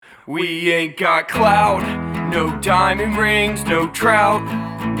We ain't got clout, no diamond rings, no trout,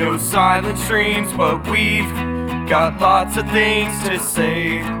 no silent streams, but we've got lots of things to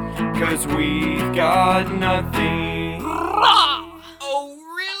say, 'cause we've got nothing. Oh,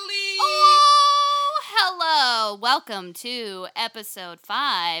 really? Oh, hello. Welcome to episode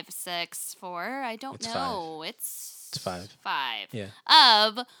 564. I don't It's know. It's 5. 5. Yeah.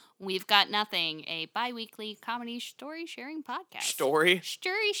 Of We've Got Nothing, a bi-weekly comedy story sharing podcast. Story?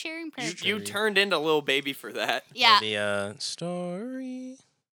 Story sharing podcast. You turned into Lil Baby for that. Yeah. The story.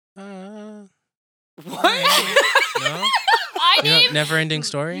 What? No? My You know, name. never ending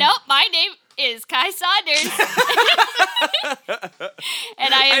story? Nope. My name is Kai Saunders.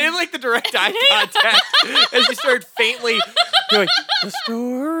 And I I didn't am. like the direct eye contact as you started faintly going, the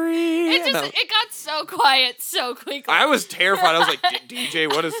story. It got so quiet so quickly. I was terrified. I was like, DJ,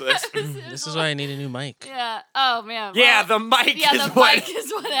 what is this? This is why I need a new mic. Yeah. Oh man. Yeah, Well, the mic yeah, is the what. mic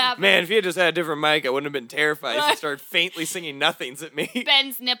is what happened. Man, if you had just had a different mic, I wouldn't have been terrified. You Right. started faintly singing nothings at me.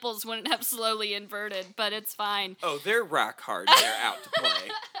 Ben's nipples wouldn't have slowly inverted, but it's fine. Oh, they're rock hard. They're out to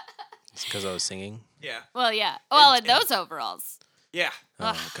play. It's because I was singing. Yeah. Well, yeah. Well, in those overalls. Yeah. Oh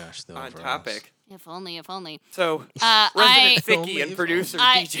Ugh. gosh, the On overalls. topic. If only, if only. So, I Resident Thicky Only and if producer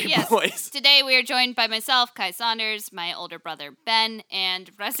I- DJ yes. Boys. Today we are joined by myself, Kai Saunders, my older brother Ben,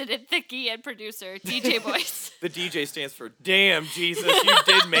 and resident Thicky and producer DJ Boyce. The DJ stands for Damn Jesus, you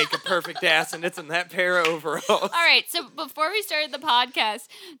did make a perfect ass, and it's in that pair of overalls. All right, so before we started the podcast,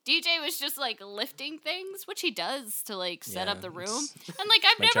 DJ was just like lifting things, which he does to like set Yeah, up the room. it's And like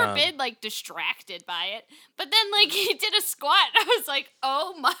I've my never job. been like distracted by it. But then like he did a squat and I was like,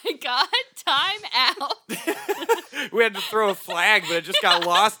 "Oh my god, time out." We had to throw a flag, but it just got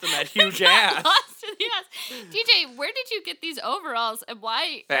lost in that huge ass. Lost in the ass. DJ, where did you get these overalls and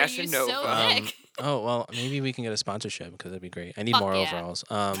why Fashion are you Nova. so thick? Oh well, maybe we can get a sponsorship because that'd be great. I need Fuck more yeah. overalls.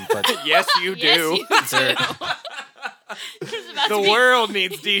 But Yes, you do. Yes, you They're- do. There's about The to be- world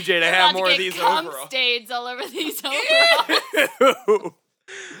needs DJ to we're have about more to of get these cum overalls. stains all over these overalls.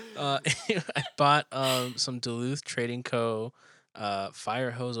 I bought some Duluth Trading Co.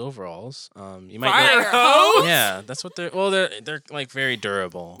 Fire hose overalls. You might know. Fire hose? Yeah, that's what they're. Well, they're like very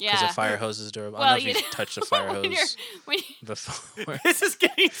durable because Yeah. a fire hose is durable. Well, I don't know you if you've touched a fire when you're- hose when you- before. This is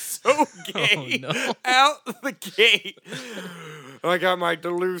getting so gay. no. Out the gate. I got my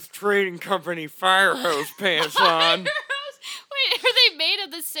Duluth Trading Company fire hose pants on. Fire hose? Wait, are they made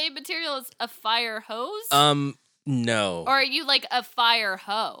of the same material as a fire hose? No. Or are you like a fire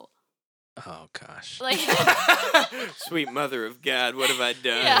hoe? Oh gosh. Like, Sweet mother of God, what have I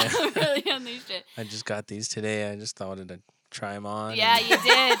done? yeah, I'm really on these shit. I just got these today. I just thought I'd try them on. Yeah, and you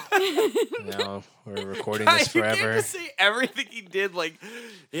did. now we're recording God, this you get forever. to see everything he did. Like,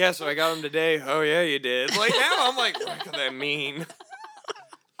 yeah, so I got him today. Oh yeah, you did. Like now, I'm like, what could that mean?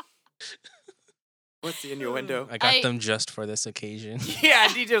 What's the innuendo? I got I- them just for this occasion. Yeah,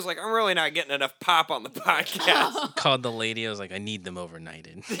 DJ was like, I'm really not getting enough pop on the podcast. Called the lady. I was like, I need them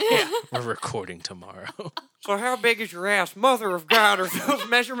overnighted. We're recording tomorrow. So how big is your ass? Mother of God, are those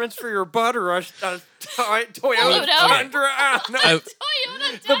measurements for your butt or a Toyota Toyota. Tundra? No.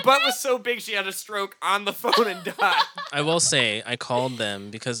 Toyota The butt was so big she had a stroke on the phone and died. I will say I called them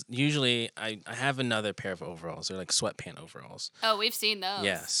because usually I have another pair of overalls. They're like sweatpant overalls. Oh, we've seen those.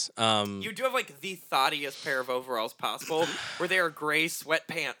 Yes. You do have like the thoughtiest pair of overalls possible, where they are gray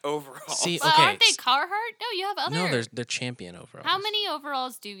sweatpant overalls. See, Well, okay. aren't they Carhartt? No, you have other. No, they're Champion overalls. How many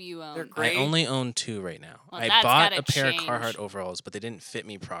overalls do you own? They're I great. only own 2 right now. Well, I that's bought gotta a pair change. of Carhartt overalls, but they didn't fit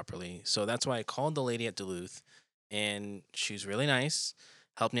me properly. So that's why I called the lady at Duluth, and she was really nice,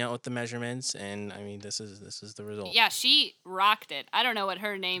 helped me out with the measurements, and I mean this is the result. Yeah, she rocked it. I don't know what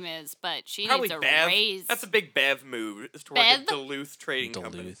her name is, but she Probably needs a Bev. raise. That's a big Bev move. Is to work at Bev? Duluth Trading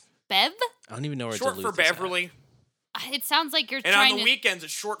Company. Duluth. Bev? I don't even know where Short Duluth for is at. Beverly. It sounds like you're And trying on the to. weekends,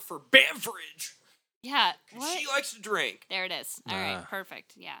 it's short for beverage. Yeah. What? She likes to drink. There it is. All right, Ah.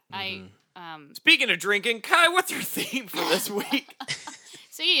 perfect. Yeah, Mhm. Speaking of drinking, Kai, what's your theme for this week?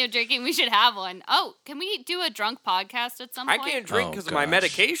 Speaking of drinking, we should have one. Oh, can we do a drunk podcast at some I point? can't drink Oh, because of my gosh.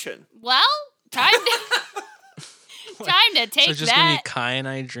 medication. Well, time to time to take So it's just gonna be that. Kai and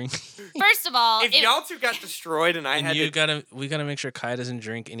I drink. First of all, If y'all two got destroyed and I And had to... we gotta make sure Kai doesn't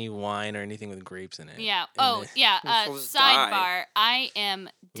drink any wine or anything with grapes in it. yeah. And Oh, then- yeah. We'll just Sidebar. die. I am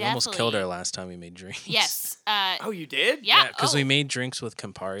We definitely. almost killed her last time we made drinks. Yes. Oh, you did? Yeah. because oh. we made drinks with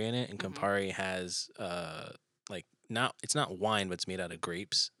Campari in it, and Mhm. Campari has like it's not wine, but it's made out of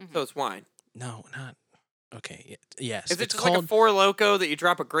grapes. So it's wine. No, not okay. Yes, Is it it's just called like a Four Loko that you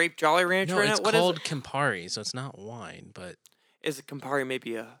drop a grape Jolly Rancher no, in it's it? What called Campari, so it's not wine, but is it? Campari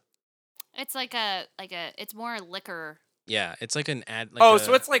maybe a... It's like a. It's more liquor Yeah, it's like an ad. Like Oh, a,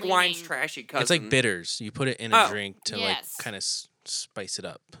 so it's like wine's Leaning. trashy cousin. it's like bitters. You put it in a Oh. drink to Yes. like kind of spice it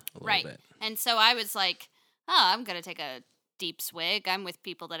up a little Right. bit. And so I was like, oh, I'm going to take a deep swig. I'm with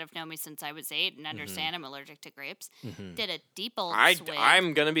people that have known me since I was 8 and understand I'm allergic to grapes. Hmm. Did a deep old I'm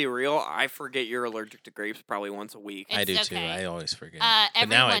swig. gonna be real. I forget you're allergic to grapes probably once a week. It's I do too. okay. I always forget. But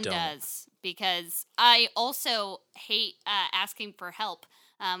now I Everyone don't. does because I also hate asking for help.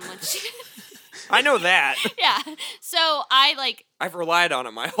 Which, I know that. yeah. So I like, I've relied on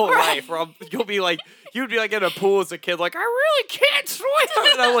it my whole Right. life. Where you'd be like in a pool as a kid, like I really can't swim.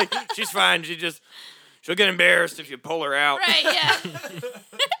 And I'm like, she's fine. She'll get embarrassed if you pull her out. right,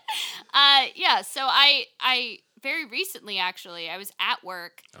 yeah. So I very recently actually, I was at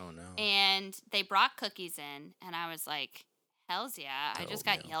work Oh no. and they brought cookies in, and I was like, "Hell's yeah!" I just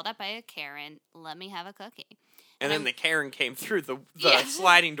got Oatmeal. yelled at by a Karen. Let me have a cookie. And then I'm- the Karen came through the Yeah.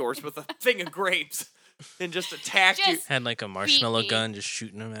 sliding doors with a thing of grapes and just attacked you. Just Had like a marshmallow me. gun just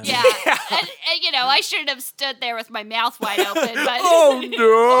shooting them at yeah, me. and, you know, I shouldn't have stood there with my mouth wide open. But Oh no!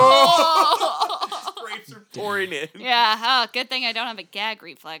 Oh. Grapes are pouring in. Yeah. Oh, good thing I don't have a gag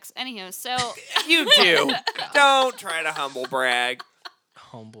reflex. Anywho, so You do. Don't try to humble brag.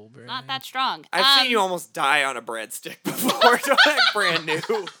 Humble brag. not that strong. I've seen you almost die on a breadstick before. So that's brand new.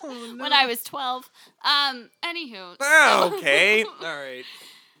 when I was 12. Anywho. Oh, okay. All right.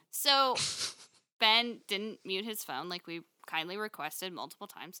 So Ben didn't mute his phone like we kindly requested multiple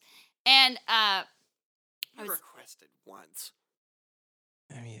times. And I I was requested once.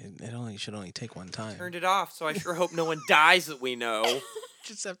 I mean, it should only take one time. Turned it off, so I sure hope no one dies that we know.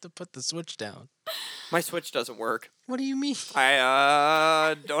 Just have to put the switch down. My Switch doesn't work. What do you mean?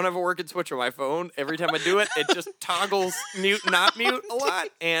 I don't have a working Switch on my phone. Every time I do it, it just toggles mute, not mute a lot,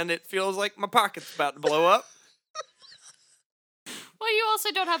 and it feels like my pocket's about to blow up. well, you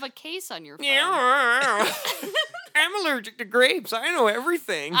also don't have a case on your phone. I'm allergic to grapes. I know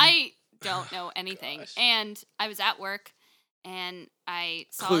everything. I don't know anything. And I was at work and I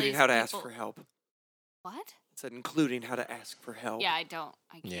saw Including these how to ask people- for help. What? It said including how to ask for help. Yeah, I can't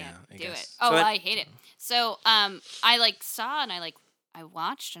Yeah, I do it. guess. Oh, So I hate it. So, I like saw and I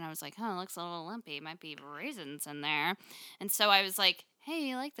watched and I was like, oh, it looks a little lumpy. Might be raisins in there. And so I was like, hey,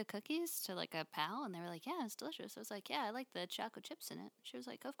 you like the cookies to like a pal? And they were like, yeah, it's delicious. I was like, yeah, I like the chocolate chips in it. She was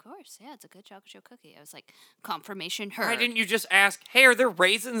like, of course. Yeah, it's a good chocolate chip cookie. I was like, confirmation heard. Why didn't you just ask, hey, are there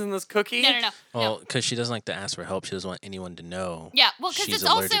raisins in this cookie? No. Well, because she doesn't like to ask for help. She doesn't want anyone to know Yeah, well, because she's it's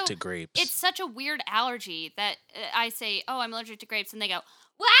allergic also to grapes. it's such a weird allergy that I say, "Oh, I'm allergic to grapes," and they go,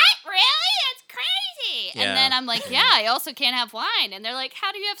 "What? Really? That's crazy!" Yeah. And then I'm like, "Yeah, I also can't have wine." And they're like,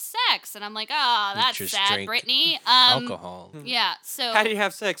 "How do you have sex?" And I'm like, "Oh, You that's just sad, drink Brittany." Alcohol. Yeah. So How do you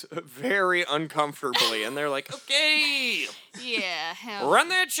have sex? Very uncomfortably. And they're like, okay, yeah. hell. run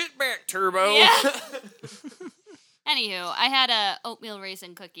that shit back, Turbo. Yeah. Anywho, I had a oatmeal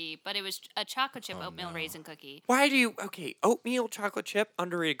raisin cookie, but it was a chocolate chip Oh, oatmeal no. raisin cookie. Why do you, oatmeal chocolate chip,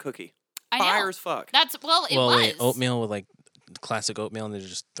 underrated cookie. I know. Fire as fuck. That's it Well, was wait, oatmeal with like classic oatmeal and then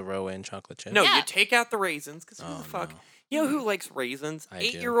just throw in chocolate chips? No, Yeah. you take out the raisins, because who Oh, the fuck? no. You know who likes raisins? I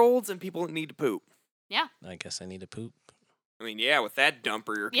do. 8-year-olds and people that need to poop. I guess I need to poop. I mean, yeah, with that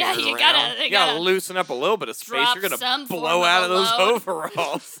dumper you're Yeah, carrying you around, gotta- you gotta gotta loosen up a little bit of space. drop You're gonna some blow form of out a of those load.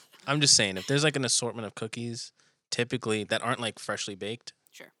 overalls. I'm just saying, if there's like an assortment of cookies, typically that aren't like freshly baked,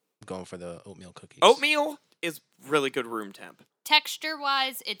 Sure. I'm going for the oatmeal cookies. Oatmeal is really good room temp. Texture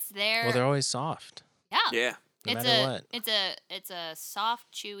wise, it's there. Well, they're always soft. yeah. Yeah. No it's matter a what. it's a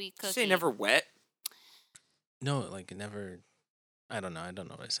soft, chewy Did cookie. you say never wet? No, like it never. I don't know. I don't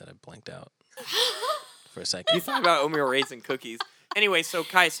know what I said. I blanked out for a second. You thought about oatmeal raisin cookies. Anyway, so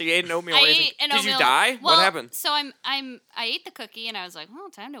Kai, so you ate an oatmeal I raisin. ate an Did oatmeal. you die? Well, What happened? So I ate the cookie and I was like, well,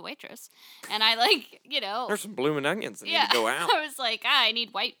 time to waitress, and I like There's some blooming onions that yeah, need to go out. I was like, I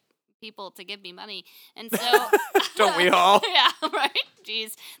need white people to give me money, and so Don't we all? yeah, right.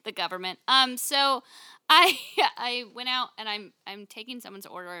 Jeez, the government. So I went out and I'm taking someone's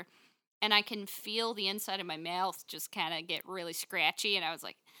order, and I can feel the inside of my mouth just kind of get really scratchy, and I was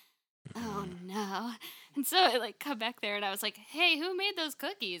like, oh no. And so I like come back there and I was like, hey, who made those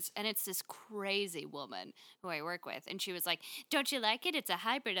cookies? And it's this crazy woman who I work with. And she was like, don't you like it? It's a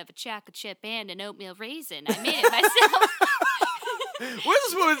hybrid of a chocolate chip and an oatmeal raisin. I made it myself. What's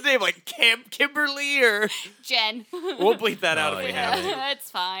this woman's name? Like Kimberly or Jen. we'll bleep that out Oh, if we yeah. have to. It's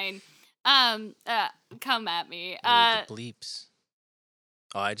fine. Come at me. Ooh, the bleeps.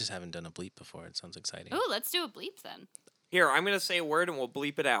 Oh, I just haven't done a bleep before. It sounds exciting. Ooh, let's do a bleep then. Here, I'm gonna say a word and we'll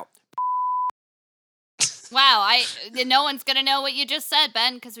bleep it out. Wow, no one's gonna know what you just said,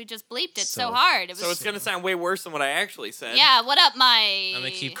 Ben, because we just bleeped it so So- hard. It was So it's gonna sound way worse than what I actually said. yeah. What up, my I'm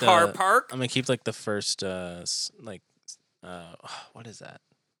gonna keep Car the- park. I'm gonna keep like the first like what is that?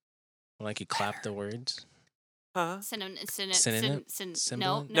 Like you clap the words. Huh? Synonym?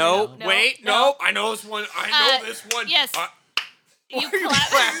 No, No, no, wait, no. no. I know this one. I know this one. yes. Why You are you clap.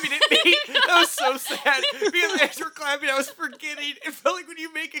 clapping at me? That was so sad. Because as you were clapping, I was forgetting. It felt like when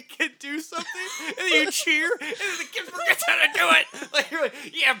you make a kid do something, and then you cheer, and then the kid forgets how to do it. Like, you're like,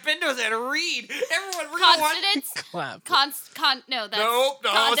 yeah, Ben knows how to read. Everyone read one. Consonants. Clap. No, that's No,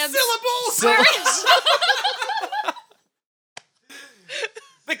 condoms. syllables.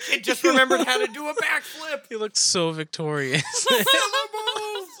 The kid just remembered how to do a backflip. He looked so victorious.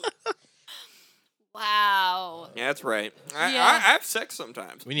 Syllables. Wow. Yeah, that's right. Yeah. I have sex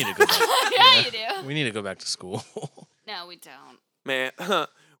sometimes. We need to go back. Yeah, you do. We need to go back to school. No, we don't. Man,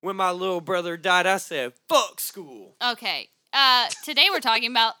 when my little brother died, I said, fuck school. Okay. Today we're talking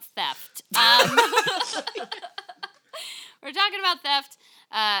about theft. We're talking about theft.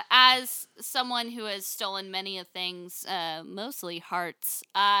 As someone who has stolen many of things, mostly hearts,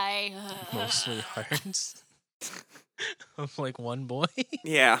 Mostly hearts. Of like one boy.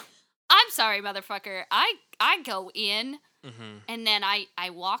 Yeah. I'm sorry, motherfucker. I go in Mm-hmm. and then I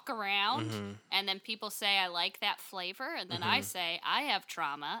walk around Mm-hmm. and then people say I like that flavor and then I say I have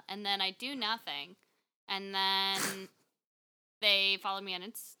trauma and then I do nothing and then they follow me on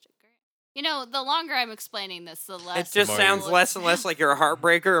Instagram. You know, the longer I'm explaining this, the less It just more sounds you- less and less like you're a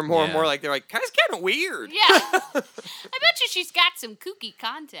heartbreaker and more and more Yeah. like they're like, that's kind of weird. Yeah. I bet you she's got some kooky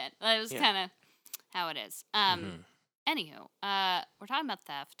content. That was Yeah. kind of how it is. Anywho, we're talking about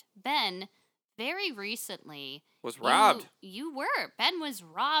theft. Ben, very recently, Was robbed. You were. Ben was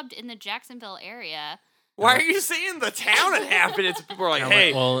robbed in the Jacksonville area. Why are you saying the town it happened? It's people are like, How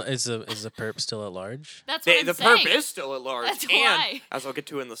hey, mu- well, is the perp still at large? That's what I'm the saying. perp is still at large. That's and why. as I'll get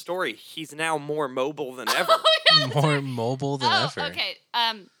to in the story, he's now more mobile than ever. More mobile than Oh, ever. okay.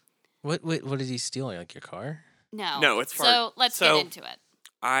 What did he steal? Like your car? No. No, it's So far- let's so- get into it.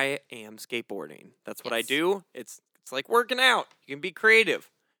 I am skateboarding. That's what I Yes. do. It's like working out. You can be creative.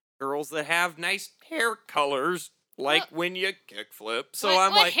 Girls that have nice hair colors, like Well- when you kickflip. So what,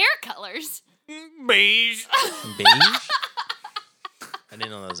 I'm what like, hair colors? beige. Beige? I didn't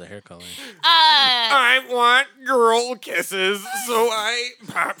know that was a hair color. I want girl kisses, so I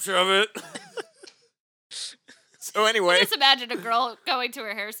pop shove it. So anyway, Just imagine a girl going to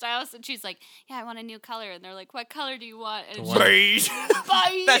her hairstylist and she's like, "Yeah, I want a new color," and they're like, "What color do you want?" And The she's one- like, beige.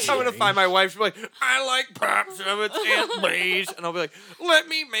 "Beige." That's how I'm gonna find my wife. She'll be like, I like pop shove it and beige, and I'll be like, let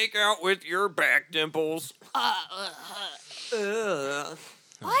me make out with your back dimples. Ugh. Oh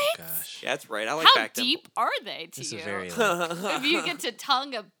What? gosh. Yeah, that's right. I like How back deep are they to This you? is very If you get to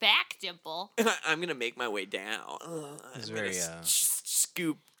tongue a back dimple. I'm gonna make my way down. It's I'm gonna very,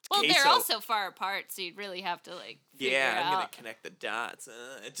 scoop. Well, queso. they're also far apart, so you'd really have to like figure Yeah, I'm gonna out. connect the dots.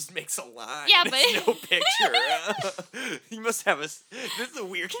 It just makes a line. Yeah, It's but- no picture. You must have this is a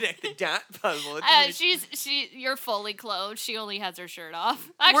weird connect the dot puzzle. It doesn't- You're fully clothed. She only has her shirt off.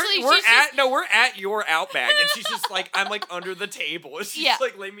 we're, Actually, we're she's just, we're at your Outback, and she's just like I'm like under the table. And she's Yeah.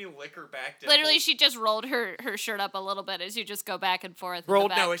 like, let me lick her back. literally dimples. she just rolled her shirt up a little bit as you just go back and forth. in the rolled.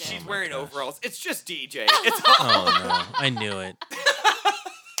 back No, dimple. she's my wearing gosh. overalls. It's just DJ. It's all. Oh no. I knew it.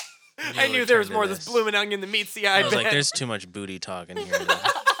 I knew it there was turned more of to this this. blooming onion that meets the eye. I was like, Ben. there's too much booty talk in here to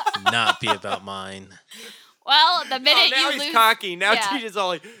not be about mine. Well, the minute Oh, now you he's lose, cocky. Now yeah. DJ's all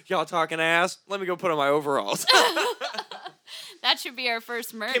like, y'all talking ass? Let me go put on my overalls. that should be our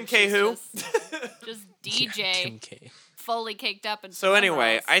first merch. Kim K. is Who? Just Yeah, DJ Kim K. fully caked up in. So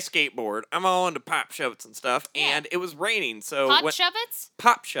anyway, overalls. I skateboard. I'm all into pop shove-its and stuff, Yeah. and it was raining. So Hot what? shove-its?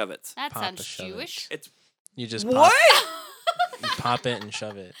 Pop shove-its. That Papa sounds shove-its. Jewish. It's You just what? you pop it and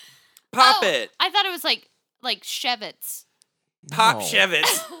shove it. Pop Oh, it. I thought it was like Chevets. Pop No. shove-its.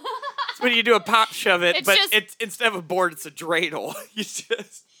 It's when you do a pop shove it, It's but just- it's instead of a board, it's a dreidel. You just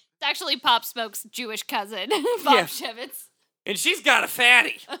It's actually Pop Smoke's Jewish cousin, Yeah. Pop Shevitz. and she's got a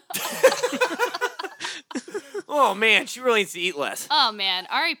fatty. Oh man, she really needs to eat less. Oh man,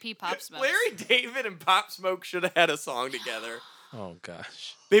 R.I.P. Pop Smoke. Larry David and Pop Smoke should have had a song together. Oh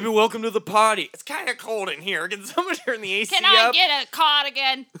gosh. Baby, welcome to the party. It's kind of cold in here. Can someone turn the AC Can I up? get a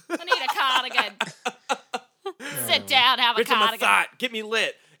cardigan? I need a cardigan. Sit down, have a Rhythm of cardigan. thought. Get me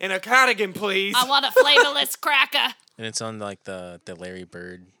lit. And a cardigan, please. I want a flavorless cracker. And it's on like the Larry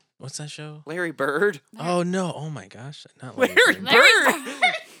Bird. What's that show? Larry Bird. Oh no! Oh my gosh! Not Larry, Larry Bird. Bird.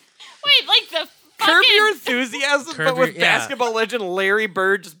 Larry Wait, like the Curb fucking... Your Enthusiasm, Curb but with Your- yeah. basketball legend Larry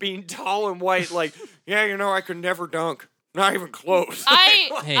Bird just being tall and white. Like, yeah, you know, I could never dunk. Not even close. Hey,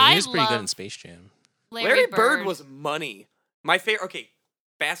 I he was pretty good love in Space Jam. Larry Bird was money. My favorite. Okay,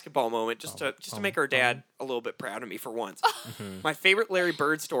 basketball moment just to make our dad a little bit proud of me for once. My favorite Larry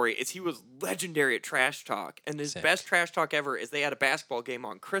Bird story is he was legendary at trash talk, and his best trash talk ever is they had a basketball game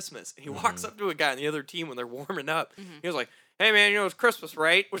on Christmas, and he walks up to a guy on the other team when they're warming up. He was like, "Hey man, you know it's Christmas,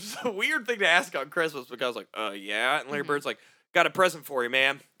 right?" Which is a weird thing to ask on Christmas because I was like, yeah. And Larry Bird's like, "Got a present for you,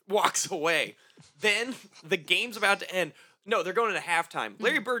 man." Walks away. Then the game's about to end. No, they're going into halftime.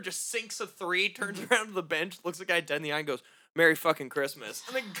 Larry Bird just sinks a three, turns around to the bench, looks the guy dead in the eye, and goes, "Merry fucking Christmas,"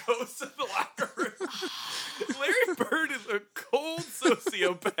 and then goes to the locker room. Larry Bird is a cold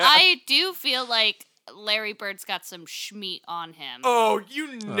sociopath. I do feel like Larry Bird's got some schmeat on him. Oh,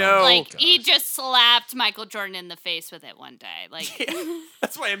 you know. Like, he just slapped Michael Jordan in the face with it one day. Like, Yeah.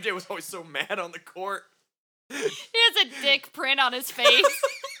 That's why MJ was always so mad on the court. he has a dick print on his face.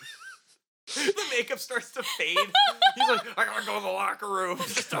 The makeup starts to fade. He's like, "I gotta go to the locker room.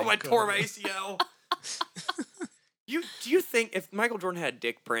 Just I tore my ACL." Do you think if Michael Jordan had a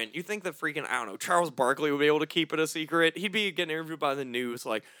dick print, you think that freaking, I don't know, Charles Barkley would be able to keep it a secret? He'd be getting interviewed by the news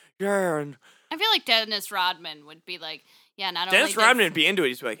like, "Yeah." And I feel like Dennis Rodman would be like, yeah, not Dennis only Rodman would be into it.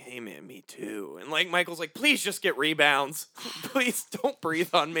 He'd be like, "Hey man, me too." And like Michael's like, "Please just get rebounds. Please don't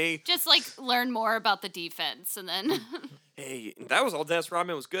breathe on me." just like learn more about the defense and then Hey, that was all Dennis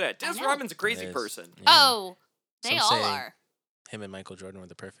Rodman was good at. Dennis know. Rodman's a crazy It is. person. Yeah. oh, they Some all say are. Him and Michael Jordan were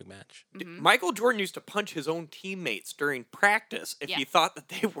the perfect match. Michael Jordan used to punch his own teammates during practice if Yeah. he thought that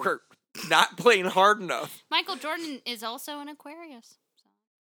they were not playing hard enough. Michael Jordan is also an Aquarius.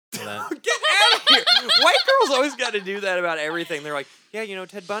 So that, Get out of here. White girls always got to do that about everything. They're like, "Yeah, you know,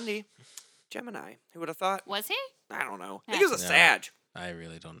 Ted Bundy, Gemini. Who would have thought?" Was he? I don't know. I think he was a No. Sag. I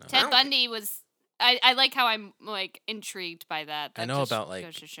really don't know. Ted don't Bundy was. I like how I'm like intrigued by that. I That know just about like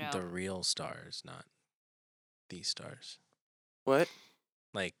goes to show. the real stars, not these stars. What?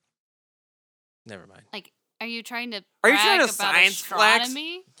 Like, never mind. Like, are you trying to? Are you brag trying to about science flex?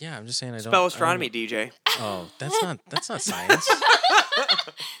 astronomy? Yeah, I'm just saying I don't Spell I astronomy, don't DJ. Oh, that's not science.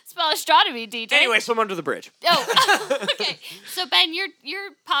 Spell astronomy, DJ. Anyway, swim under the bridge. Oh, okay. So Ben, you're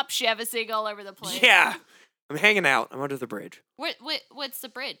pop chevasing all over the place. Yeah. I'm hanging out. I'm under the bridge. What's the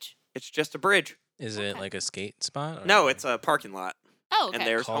bridge? It's just a bridge. Is it like a skate spot? Or No, it's a parking lot. Oh, okay. And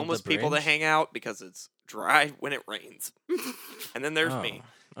there's Called the homeless people that bridge? hang out because it's dry when it rains. And then there's me.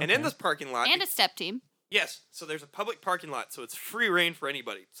 And in okay. this parking lot, and a step team. yes, so there's a public parking lot, so it's free reign for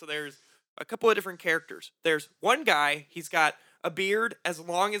anybody. So there's a couple of different characters. There's one guy, he's got a beard as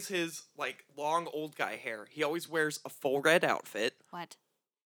long as his like long old guy hair. He always wears a full red outfit What?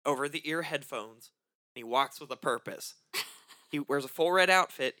 over the ear headphones, and he walks with a purpose. He wears a full red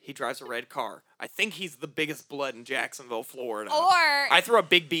outfit, he drives a red car. I think he's the biggest blood in Jacksonville, Florida. Or I throw up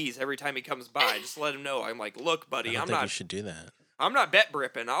big B's every time he comes by. Just let him know. I'm like, "Look, I buddy, don't I'm think you not should do that. I'm not bet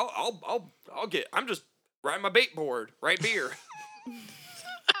bripping. I'm just riding my bait board right here.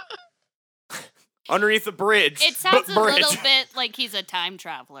 Underneath the bridge. it sounds a bridge. little bit like he's a time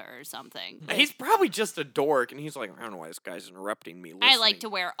traveler or something. He's probably just a dork, and he's like, "I don't know why this guy's interrupting me. I like listening." to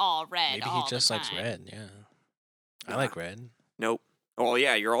wear all red. Maybe all he just the likes time. red. Yeah, I Nah. like red. Nope. Oh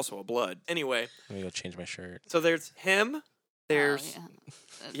yeah, you're also a blood. Anyway, Let me go change my shirt. so there's him. There's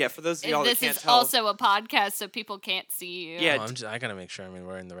Oh, yeah. For those of y'all that this can't is tell, also a podcast, so people can't see you. Yeah, Oh, I gotta make sure I'm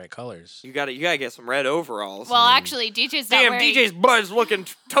wearing the right colors. you gotta get some red overalls. Well, actually, DJ's not Damn, wearing. DJ's blood's looking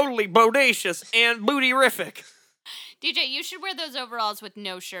totally bodacious and booty-rific. DJ, you should wear those overalls with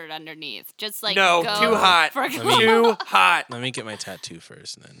no shirt underneath. Just like No, go too hot. for- Let me- Too hot. Let me get my tattoo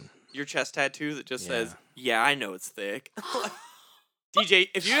first, and then Your chest tattoo that just Yeah. says, "Yeah, I know it's thick." DJ,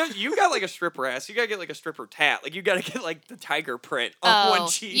 if you got like a stripper ass, you gotta get like a stripper tat. Like you gotta get like the tiger print on one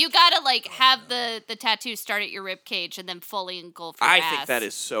cheek. You gotta like have the tattoo start at your rib cage and then fully engulf your I ass. think that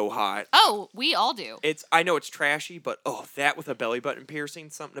is so hot. Oh, we all do. I know it's trashy, but that with a belly button piercing,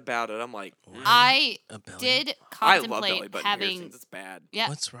 something about it. I'm like, I a belly. did I love belly contemplate button having. piercings. It's bad. Yeah.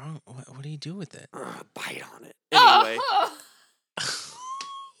 What's wrong? What do you do with it? Bite on it. Anyway.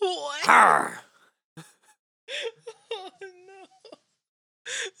 What? Arr. Oh no!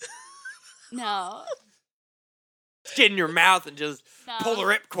 No. Get in your mouth and just No. pull the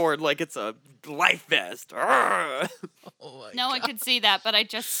ripcord like it's a life vest. Arr. Oh my No one could see that, but I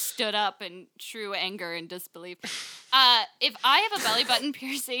just stood up in true anger and disbelief. If I have a belly button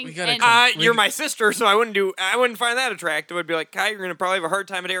piercing, We gotta and, come- You're my sister, so I wouldn't find that attractive. I'd be like, Kai, you're gonna probably have a hard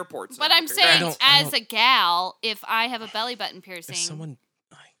time at airports. but now. I'm saying Congrats. I as a gal, if I have a belly button piercing, If someone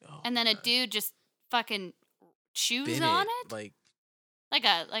like, oh, and then a God, dude just fucking chews bit on it, like like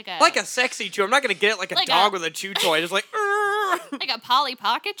a like a sexy chew. I'm not gonna get it like a Like dog a- with a chew toy. Just like, Like a Polly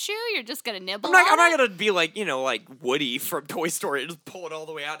Pocket shoe? You're just gonna nibble I'm not on it? gonna be like, like Woody from Toy Story, just pull it all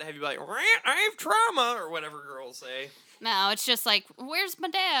the way out and have you be like, I have trauma, or whatever girls say. No, it's just like, where's my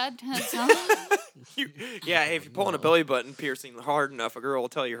dad? That's all. Yeah, hey, if you're pulling a belly button piercing hard enough, a girl will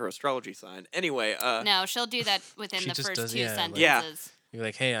tell you her astrology sign. Anyway, No, she'll do that within She the just first does- two yeah, like- sentences. You're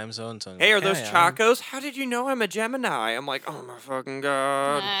like, hey, I'm so and so. hey, are those Chacos? How did you know I'm a Gemini? I'm like, oh my fucking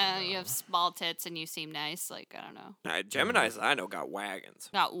god. You have small tits and you seem nice. Like, I don't know. Geminis I know got wagons.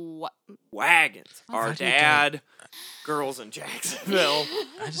 Got what? Wagons. How Our do you dad, girls in Jacksonville.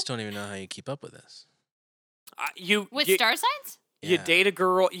 I just don't even know how you keep up with this. You With you, star signs? you Yeah. date a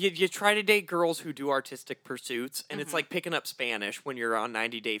girl. You try to date girls who do artistic pursuits, and it's Mhm. like picking up Spanish when you're on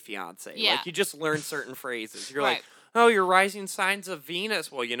 90 Day Fiance. Yeah. Like you just learn certain phrases. You're Right. like, oh, you're rising signs of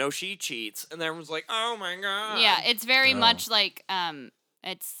Venus. Well, she cheats, and everyone's like, oh my god. Yeah, it's very Oh. much like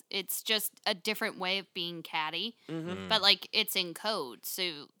it's just a different way of being catty, Mm-hmm. but like it's in code,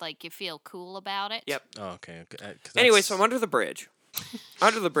 so like you feel cool about it. Yep. Oh, okay. 'Cause Anyway, so that's I'm under the bridge.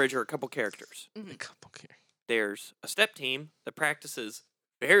 Under the bridge are a couple characters. a couple here. There's a step team that practices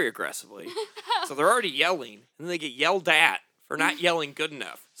very aggressively. So they're already yelling, and then they get yelled at for not yelling good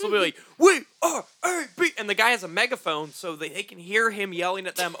enough. So they'll be like, we are A-B. And the guy has a megaphone so they can hear him yelling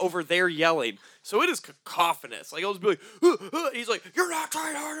at them over their yelling. So it is cacophonous. Like, he'll just be like, he's like, you're not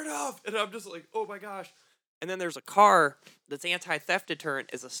trying hard enough. And I'm just like, oh my gosh. And then there's a car that's anti-theft deterrent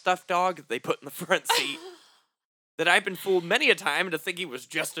is a stuffed dog that they put in the front seat that I've been fooled many a time to think he was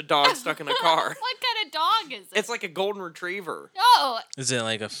just a dog stuck in a car. What kind of dog is it? It's like a golden retriever. Oh, Is it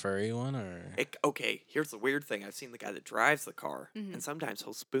like a furry one or? Okay, here's the weird thing. I've seen the guy that drives the car, Mhm. and sometimes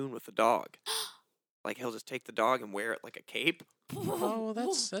he'll spoon with the dog. Like, he'll just take the dog and wear it like a cape. Oh, well,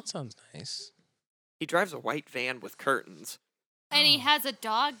 that sounds nice. He drives a white van with curtains. and he has a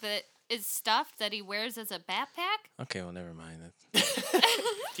dog that is stuffed that he wears as a backpack. Okay, well, never mind.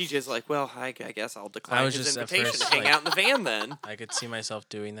 TJ's like, well, I guess I'll decline was his just at invitation first, to hang like- out in the van then. I could see myself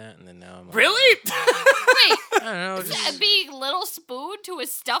doing that, and then now I'm like, Really? Wait, I don't know. Just, being little spoon to a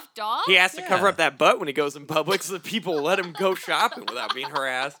stuffed dog? He has to cover Yeah. up that butt when he goes in public so that people let him go shopping without being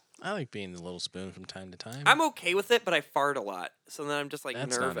harassed. I like being the little spoon from time to time. I'm okay with it, but I fart a lot. So then I'm just like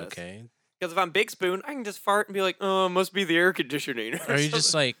That's nervous. not okay. Because if I'm Big Spoon, I can just fart and be like, oh, it must be the air conditioning. Or you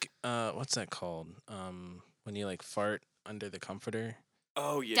just like, what's that called? When you like fart under the comforter,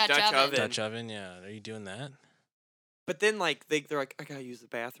 oh, you Dutch Dutch oven. oven. Dutch oven. Yeah, are you doing that? But then, like, they're like, I gotta use the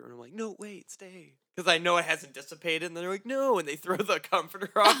bathroom. I'm like, no, wait, stay. Because I know it hasn't dissipated. And then they're like, no. And they throw the comforter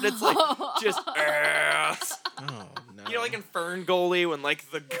off. And it's like, just ass. Oh no. You know, like in Fern Gully when, like,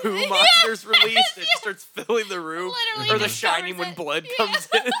 the goo monster's released, it starts filling the room. Literally Or The just Shining covers when it. blood comes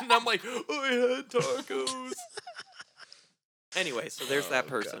in. And I'm like, oh, I had tacos. Anyway, so there's that Oh,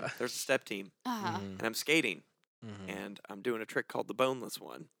 person. God. There's a step team. Uh-huh. Mhm, And I'm skating. mhm. And I'm doing a trick called the boneless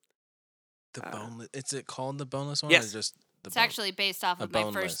one. The uh, boneless. Is it called the boneless one? Yes. Or just the It's actually based off A of my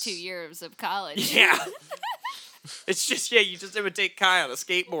boneless. first 2 years of college. Yeah. It's just, you just imitate Kai on a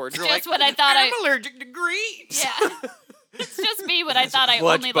skateboard. You're Just like, when I thought I'm allergic to grease. Yeah. It's just me when I thought I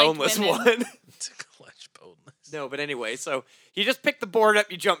Clutch only boneless liked women. one. It's a clutch boneless. No, but anyway, so you just pick the board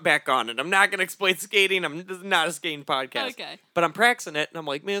up, you jump back on it. I'm not going to explain skating. This is not a skating podcast. Okay. But I'm practicing it, and I'm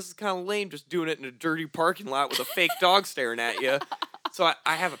like, man, this is kind of lame just doing it in a dirty parking lot with a fake dog staring at you. So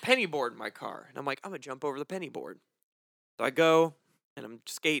I have a penny board in my car, and I'm like, I'm going to jump over the penny board. So I go, and I'm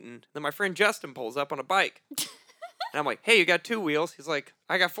skating. Then my friend Justin pulls up on a bike. And I'm like, hey, you got 2 wheels? He's like,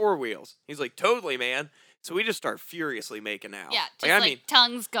 I got 4 wheels. He's like, totally, man. So we just start furiously making out. Yeah, just I like mean,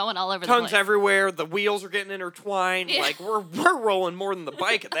 tongues going all over the tongues place. everywhere. The wheels are getting intertwined. Yeah. Like we're rolling more than the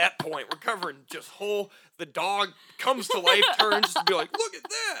bike at that point. We're covering just whole. The dog comes to life, turns just to be like, look at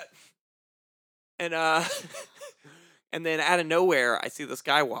that. And and then out of nowhere, I see this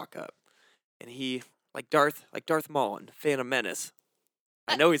guy walk up, and he like Darth Maul in Phantom Menace.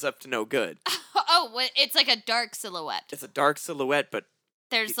 I know he's up to no good. It's like a dark silhouette. It's a dark silhouette, but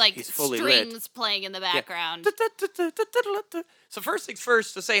There's like he's fully lit. strings playing in the background. So first things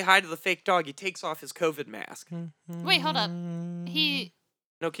first, to say hi to the fake dog, he takes off his COVID mask. Wait, hold up. He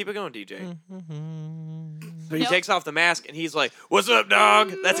No, keep it going, DJ. Mm-hmm. So he Nope. takes off the mask and he's like, "What's up,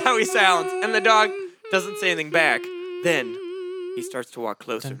 dog?" That's how he sounds. And the dog doesn't say anything back. Then he starts to walk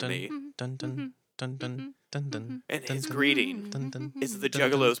closer to me. Dun dun dun dun dun dun. And dun, his dun, greeting dun, dun, is the dun,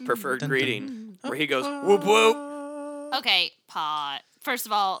 dun, Juggalo's preferred dun, dun. greeting, where he goes, "Whoop whoop." Okay, pot. First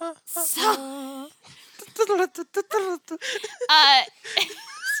of all, so,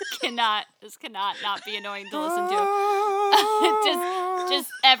 this cannot not be annoying to listen to. just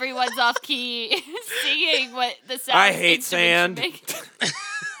everyone's off key singing what the sound I hate instruments should sand. make.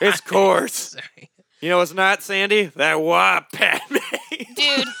 It's coarse. Sorry. You know what's not, Sandy? That WAP, Padme.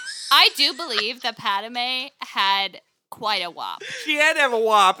 Dude, I do believe that Padme had quite a wop. She had to have a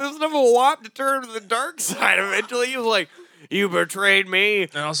WAP. It was enough of a WAP to turn to the dark side eventually. He was like, you betrayed me.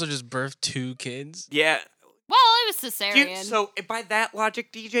 And also just birthed 2 kids. Yeah. Well, it was cesarean. So by that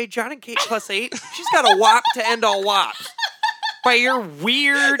logic, DJ, John and Kate +8, she's got a WAP to end all WAPs. By your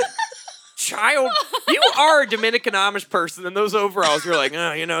weird child, you are a Dominican Amish person in those overalls. You're like,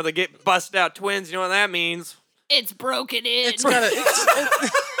 oh, you know, they get busted out twins. You know what that means? It's broken in. It's got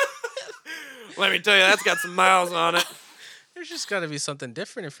Let me tell you, that's got some miles on it. There's just got to be something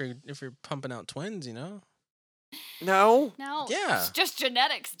different if you're pumping out twins, you know? No. No. Yeah. It's just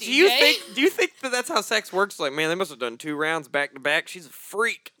genetics, DJ. Do you think that that's how sex works? Like, man, they must have done 2 rounds back to back. She's a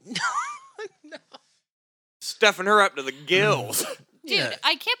freak. No. Stuffing her up to the gills. Dude, Yeah.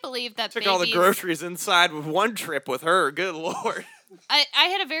 I can't believe that Took babies... all the groceries inside with one trip with her. Good Lord. I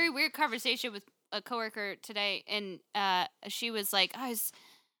had a very weird conversation with a coworker today, and she was like, I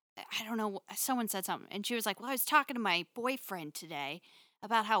don't know, someone said something, and she was like, well, I was talking to my boyfriend today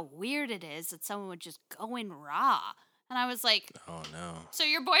about how weird it is that someone would just go in raw. And I was like, Oh, no. so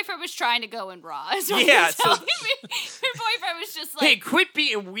your boyfriend was trying to go in raw, is what Yeah, you're so- telling me? Your boyfriend was just like, Hey, quit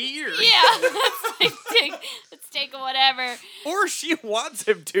being weird. yeah, let's take whatever. Or she wants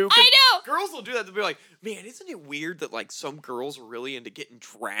him to. 'cause I know. Girls will do that. They'll be like, man, isn't it weird that, like, some girls are really into getting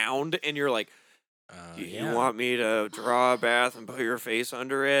drowned? And you're like, you Yeah. want me to draw a bath and put your face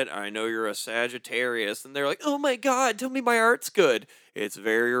under it? I know you're a Sagittarius. And they're like, oh my God, tell me my art's good. It's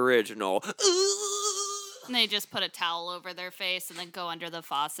very original. And they just put a towel over their face and then go under the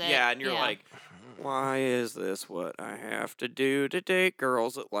faucet. Yeah, and you're like, why is this what I have to do to date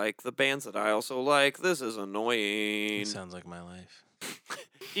girls that like the bands that I also like? This is annoying. It sounds like my life.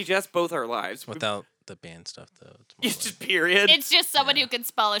 You just both our lives. Without the band stuff, though. It's more It's just period. it's just someone who can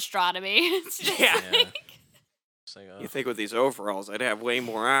spell astronomy. It's just Yeah. yeah. It's like, You think with these overalls I'd have way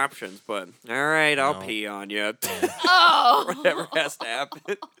more options, but all right, I'll No. pee on you. oh. Whatever has to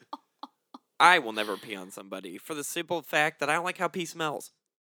happen. I will never pee on somebody for the simple fact that I don't like how pee smells.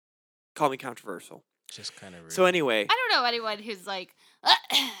 Call me controversial. just kind of rude. So anyway, I don't know anyone who's like,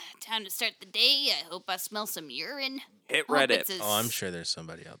 time to start the day. I hope I smell some urine. hit I hope Reddit. it's as Oh, I'm sure there's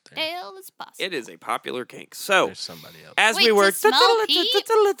somebody out there. stale as possible. It is a popular kink. So There's somebody out there. as Wait, we were to smell pee?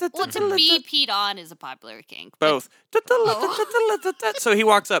 Well, to be peed on is a popular kink. but both. So he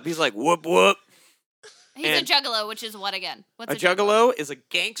walks up. He's like, whoop whoop. He's and- a juggalo, which is what again? What's A juggalo is a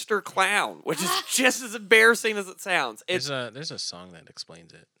gangster clown, which is just as embarrassing as it sounds. It's There's a song that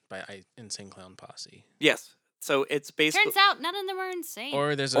explains it by Insane Clown Posse. yes. So it's basically Turns out none of them are insane.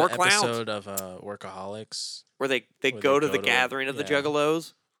 Or there's Or an clowns. episode of Workaholics, where they Where go they to the go to- gathering of the yeah.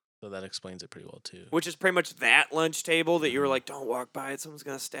 juggalos, so that explains it pretty well too. which is pretty much that lunch table that you were Mhm. like, don't walk by it. Someone's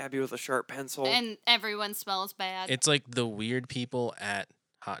gonna stab you with a sharp pencil. and everyone smells bad. It's like the weird people at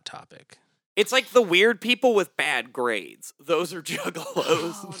Hot Topic. It's like the weird people with bad grades. Those are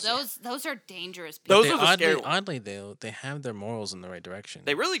juggalos. Oh, those are dangerous people. Those They are the scary ones. oddly though, they have their morals in the right direction.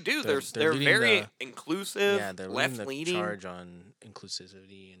 They really do. They're They're leading very the- inclusive, yeah, they're leading left the leaning. charge on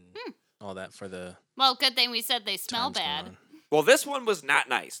inclusivity and all that for the Well, good thing we said they smell times going bad. on. Well, this one was not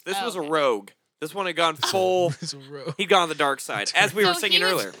nice. This Oh, was a okay. rogue. This one had gone full. It's a row. He'd gone on the dark side, as we were So singing he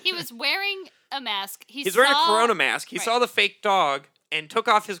was, earlier. He was wearing a mask. He's wearing a saw- corona mask. He Right. saw the fake dog and took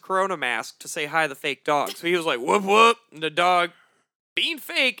off his corona mask to say hi to the fake dog. So he was like, whoop whoop. And the dog, being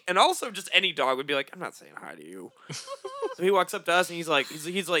fake, and also just any dog would be like, I'm not saying hi to you. So he walks up to us and he's like,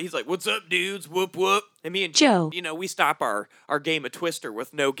 what's up, dudes? Whoop whoop. And me and Joe. you know, we stop our game of Twister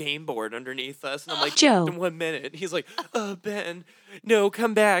with no game board underneath us. And I'm like, Joe. in 1 minute. He's like, Ben, no,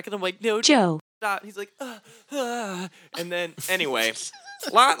 come back. And I'm like, no, Joe. stop. And he's like, and then anyway,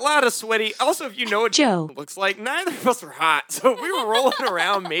 lot of sweaty. Also, if you know what Joe. it looks like, neither of us are hot, so we were rolling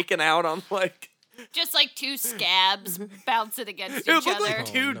around making out on like Just like two scabs bouncing against it each looked other. like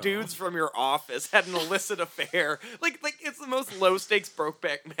two Oh, no. dudes from your office had an illicit affair. Like it's the most low stakes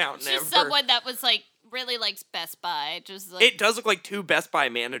Brokeback Mountain Just ever. someone that was like really likes Best Buy. Just like It does look like two Best Buy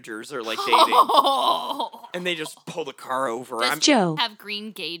managers are like dating, Oh. and they just pull the car over. Does I'm Joe. have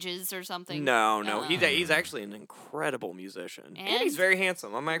green gauges or something. no, Oh. he's actually an incredible musician, and he's And very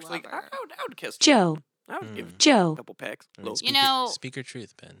handsome. I'm actually lover. I would kiss him. Joe. I would give him a Joe. couple pecks. I mean, Little- You know- speak your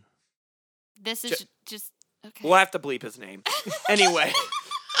truth, Ben. This is just okay. We'll have to bleep his name anyway.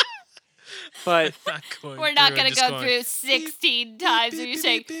 But We're not gonna go through 16 times of you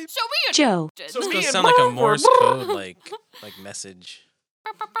saying, so we Joe. It's So gonna me sound and like a Mom were- Morse code like message.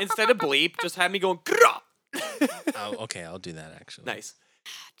 instead of bleep, just have me going. "Grah." Okay, I'll do that actually. Nice.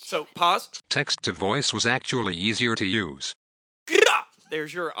 So pause. Text to voice was actually easier to use. Grah.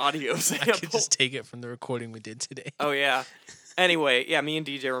 there's your audio I sample. could just take it from the recording we did today. Oh yeah. Anyway, yeah, me and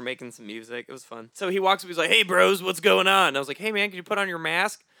DJ were making some music. It was fun. So he walks up, he's like, "Hey bros, what's going on?" And I was like, "Hey man, can you put on your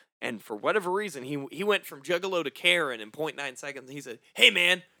mask?" And for whatever reason, he went from Juggalo to Karen in 0.9 seconds. He said, "Hey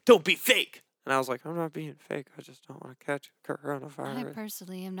man, don't be fake." And I was like, "I'm not being fake. I just don't want to catch I coronavirus."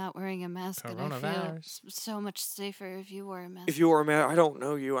 personally am not wearing a mask, and I feel Coronavirus. so much safer if you wore a mask. If you were mad, I don't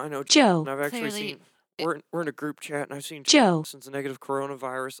know you. I know Joe. And I've actually Clearly, seen. We're in a group chat, and I've seen Joe. since the negative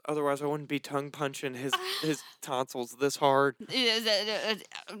coronavirus. Otherwise, I wouldn't be tongue punching his tonsils this hard.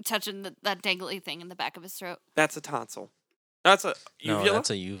 touching that dangly thing in the back of his throat. That's a tonsil. That's a No, uvula. that's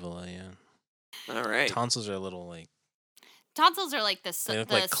a uvula, yeah. All right. Tonsils are a little like Tonsils are like the They look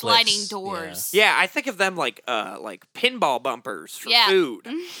the like sliding clips, yeah. doors. Yeah, I think of them like pinball bumpers for Yeah. food.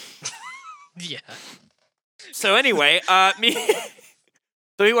 yeah. So anyway, me.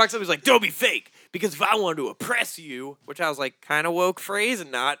 So he walks up. He's like, "Don't be fake, because if I wanted to oppress you," which I was like, kind of woke phrase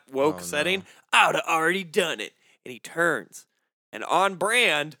and not woke Oh, setting, no. I would have already done it. And he turns, and on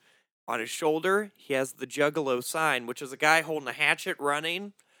brand, on his shoulder, he has the Juggalo sign, which is a guy holding a hatchet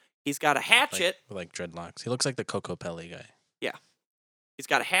running. He's got a hatchet. With like dreadlocks. He looks like the Coco Pelli guy. He's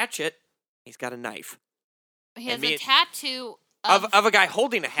got a hatchet. He's got a knife He has And me- a tattoo of a guy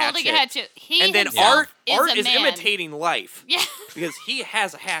holding a hatchet. holding a hatchet. He And then himself Art is a is man. imitating life. Yeah. Because he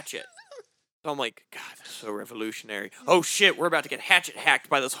has a hatchet. So I'm like, God, that's so revolutionary. Oh shit, we're about to get hatchet hacked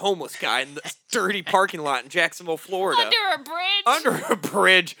by this homeless guy in this dirty parking lot in Jacksonville, Florida. Under a bridge. Under a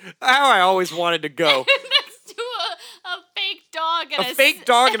bridge. How I always wanted to go. next to a fake dog and A fake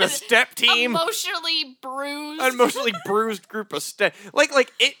dog and a step team. Emotionally bruised. An emotionally bruised group of step. Like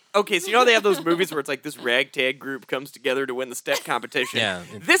it. Okay, so you know how they have those movies where it's like this ragtag group comes together to win the step competition. Yeah.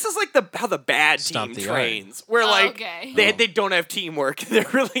 This is like how the bad Stomp team the yard. trains, where like Okay. they don't have teamwork. They're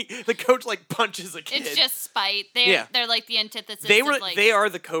really the coach like punches a kid. It's just spite. They're Yeah. they're like the antithesis. They of were like, they are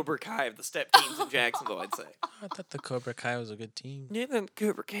the Cobra Kai of the step teams in Jacksonville, I'd say. I thought the Cobra Kai was a good team. Yeah, then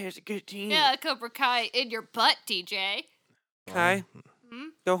Cobra Kai is a good team. yeah, Cobra Kai in your butt, DJ. Kai, Hmm?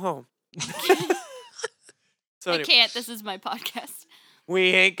 go home. So I anyway, can't. This is my podcast. we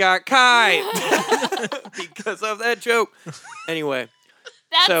ain't got Kai because of that joke. Anyway,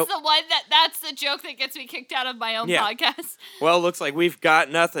 That's So- the one that's the joke that gets me kicked out of my own Yeah. podcast. well, looks like we've got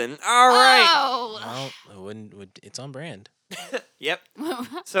nothing. All right. Oh. Well, it's on brand. Yep.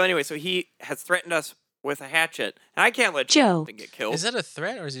 So anyway, so he has threatened us with a hatchet, and I can't let Joe. something get killed. Is that a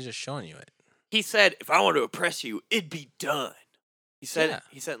threat or is he just showing you it? He said, "If I wanted to oppress you, it'd be done." He said, Yeah.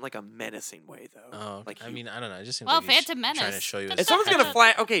 he said in like a menacing way, though. Oh, like I he- mean, I don't know. It just seems Well, like he's Phantom trying to Menace. show you. That's if his someone's gonna hatchet.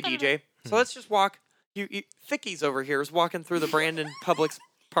 fly, okay, I don't DJ. So let's just walk. You Thickies over here is walking through the Brandon Publix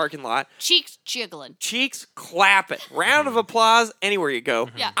parking lot. Cheeks jiggling. Cheeks clapping. Round of applause anywhere you go.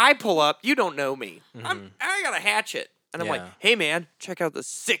 Yeah. I pull up. You don't know me. Mhm. I got a hatchet. And I'm like, Yeah. "Hey, man, check out this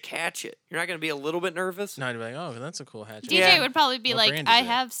sick hatchet." You're not going to be a little bit nervous? No, I'd be like, oh, that's a cool hatchet. DJ Yeah. would probably be What like, brand is I it?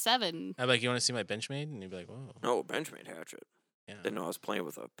 have 7. I'd be like, you want to see my Benchmade? And you'd be like, whoa. Oh, Benchmade hatchet. Yeah. Didn't know I was playing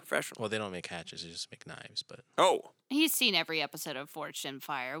with a professional. Well, they don't make hatchets; they just make knives. But Oh. He's seen every episode of Forged in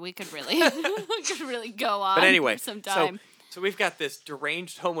Fire. We could really, we could really go on. But anyway, for some so time. so we've got this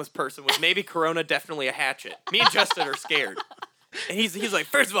deranged homeless person with maybe corona, definitely a hatchet. Me and Justin are scared. And he's like,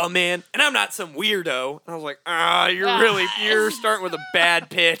 "First of all, man, and I'm not some weirdo." And I was like, you're starting with a bad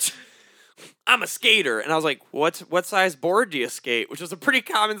pitch. I'm a skater. And I was like, what size board do you skate? Which is a pretty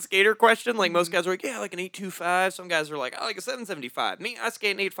common skater question. Like most guys are like, yeah, like an 825. Some guys are like, I like a 775. Me, I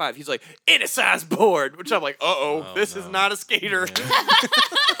skate an 8.5. He's like, any size board. Which I'm like, Oh, this is no. not a skater. Yeah.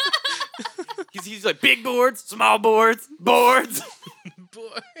 He's like, big boards, small boards, boards.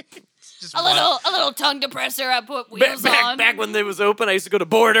 Just A little tongue depressor. I put wheels on. Back when they was open, I used to go to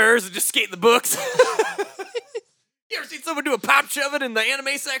Borders and just skate in the books. You ever seen someone do a pop shove it in the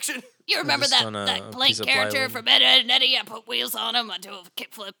anime section? You remember just that, on a that blank piece of character plywood. from Ed, Ed and Eddie? I put wheels on him. I do a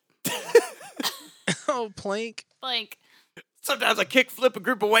kickflip. Oh, plank. Blank. Sometimes I kick flip a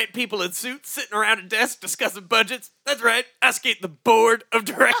group of white people in suits sitting around a desk discussing budgets. That's right, I skate the board of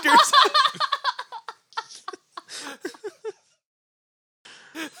directors.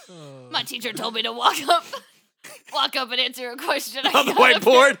 My teacher told me to walk up and answer a question. On the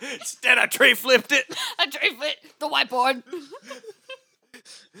whiteboard. Instead, I tray flipped it. I tray flip the whiteboard.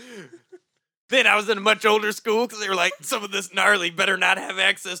 Then I was in a much older school because they were like, some of this gnarly better not have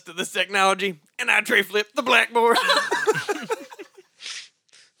access to this technology. And I tray flipped the blackboard.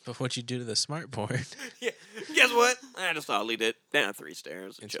 But what'd you do to the smart board? Yeah. Guess what? I just ollied it down 3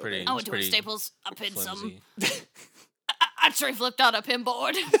 stairs. and It's chilled pretty- it. I went It's to a pretty Staples. I pinned some. Flimsy. I tray flipped on a pin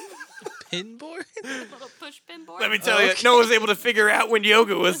board. Pin board? Little push pin board. Let me tell you, no one was able to figure out when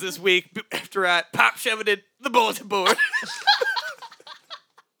yoga was this week after I pop shoved it the bulletin board.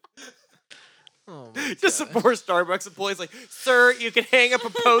 Oh my Just some gosh. poor Starbucks employees like, sir, you can hang up a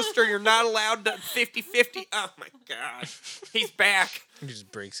poster. You're not allowed to 50-50. Oh, my God. He's back. He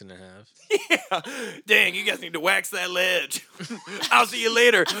just breaks into half. Yeah. Dang, you guys need to wax that ledge. I'll see you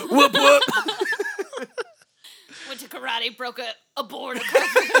later. Whoop, whoop. Went to karate, broke a board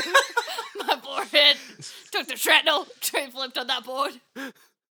across my forehead, took the shrapnel, tray flipped on that board.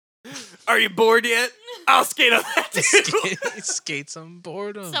 Are you bored yet? I'll skate on that too. He skates on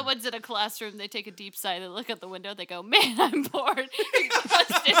boredom. Someone's in a classroom, they take a deep sigh, they look out the window, they go, man, I'm bored. He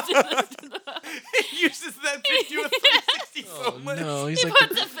puts it to the He uses that to do a 360 Oh phone lift. no, he's He like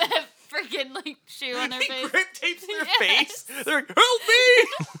puts a freaking like shoe on their He face. grip tapes their Yes. face. They're like, help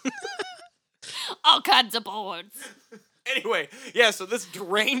me. All kinds of boards. Anyway, yeah, so this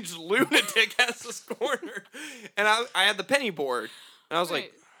deranged lunatic has this corner. And I had the penny board. And I was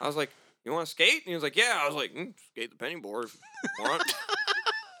Right. like, you want to skate? And he was like, yeah. I was like, skate the penny board if you want.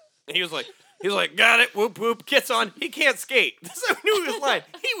 And he was like, got it. Whoop, whoop. Gets on. He can't skate. So I knew he was lying.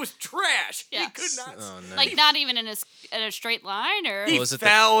 He was trash. Yeah. He could not. Oh, no. Like not even in a straight line, or He was it the-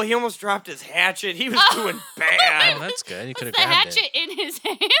 fell. He almost dropped his hatchet. He was doing Oh, bad. that's good. You could was have the grabbed hatchet it. in his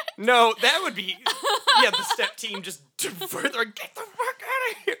hand? No, that would be. Yeah, the step team just further. Get the fuck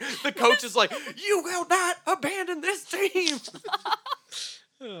out of here. The coach is like, you will not abandon this team.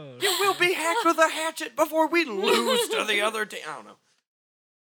 Oh, You will be hacked with a hatchet before we lose to the other team. I don't know.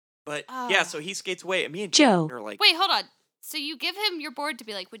 But yeah, Oh. so he skates away, and me and Joe. are like, Wait, hold on. So you give him your board to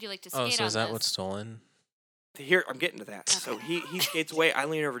be like, would you like to skate oh, so on is that this? what's stolen? here, I'm getting to that. So he skates away. I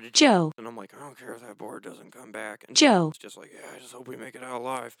lean over to Joe. and I'm like, I don't care if that board doesn't come back. And Joe. it's just like, yeah, I just hope we make it out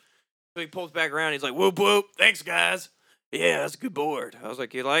alive. So he pulls back around. He's like, whoop, whoop. Thanks, guys. Yeah, that's a good board. I was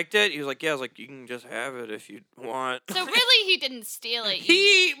like, you liked it? He was like, yeah. I was like, you can just have it if you want. So really, he didn't steal it.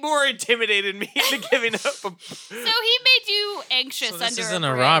 He more intimidated me into giving up. So he made you anxious So this under isn't a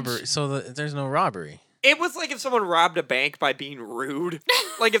a bridge. robbery. So there's no robbery. It was like if someone robbed a bank by being rude.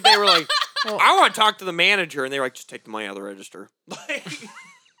 Like if they were like, I want to talk to the manager, and they were like, just take the money out of the register. Like,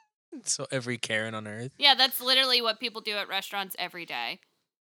 So every Karen on earth. Yeah, that's literally what people do at restaurants every day.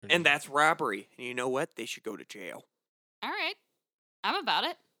 and that's robbery. And you know what? They should go to jail. All right, I'm about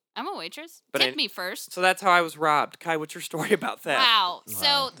it. I'm a waitress. But Tip I- me first. So that's how I was robbed. Kai, what's your story about that? Wow. Wow,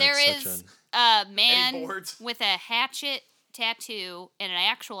 So there that's is such a man boards? with a hatchet tattoo and an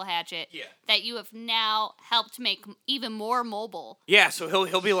actual hatchet Yeah. that you have now helped make even more mobile. Yeah, so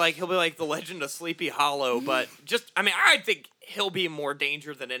he'll be like the Legend of Sleepy Hollow, but just I mean I think he'll be in more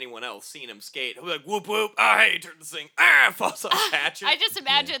danger than anyone else seeing him skate. He'll be like whoop whoop, oh hey, turn this thing, falls off the hatchet. I just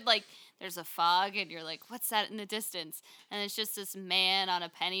imagine like there's a fog and you're like, what's that in the distance? And it's just this man on a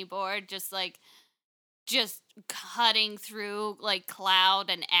penny board, just cutting through like cloud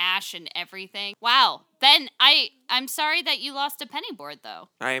and ash and everything. Wow. Ben, I'm sorry that you lost a penny board though.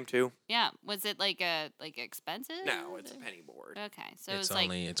 I am too. Yeah. Was it like expensive? No, it's a penny board. Okay. So It's it was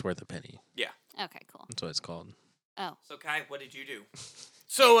like it's worth a penny. okay, cool. That's what it's called. Oh. So Kai, what did you do?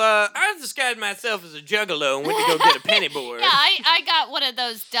 So I disguised myself as a juggalo and went to go get a penny board. Yeah, I got one of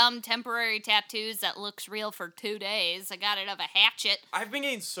those dumb temporary tattoos that looks real for 2 days. I got it of a hatchet. I've been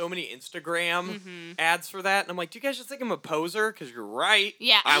getting so many Instagram Mhm. ads for that, and I'm like, do you guys just think I'm a poser? Because you're right.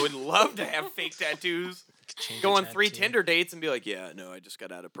 Yeah. I would love to have fake tattoos. Change Go your on 3 tattoo. Tinder dates and be like, yeah, no, I just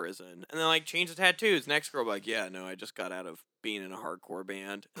got out of prison. And then like change the tattoos. Next girl be like, yeah, no, I just got out of being in a hardcore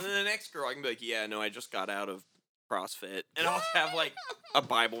band. And then the next girl I can be like, yeah, no, I just got out of CrossFit. And I'll have like a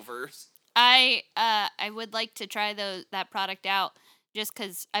Bible verse. I would like to try that product out just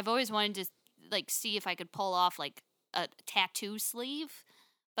because I've always wanted to like see if I could pull off like a tattoo sleeve,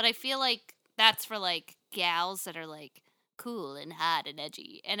 but I feel like that's for like gals that are like cool and hot and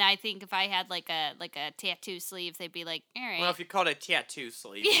edgy. And I think if I had like a tattoo sleeve, they'd be like, all right. Well, if you call it a tattoo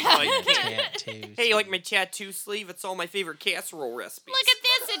sleeve. Yeah. Like, you can't- Tattoos. hey, you like my tattoo sleeve? It's all my favorite casserole recipes. Look at this!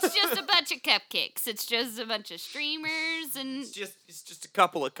 It's just a bunch of cupcakes. It's just a bunch of streamers and It's just a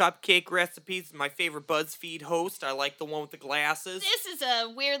couple of cupcake recipes. My favorite BuzzFeed host. I like the one with the glasses. this is a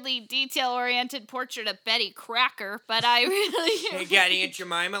weirdly detail-oriented portrait of Betty Crocker, but I really Hey, got Aunt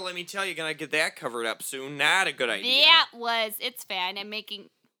Jemima? Let me tell you, gonna get that covered up soon. Not a good idea. Yeah, it was. It's fine. I'm making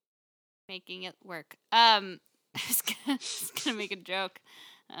it work. I was gonna make a joke.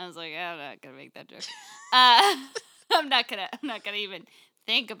 I was like, I'm not gonna make that joke. I'm not gonna even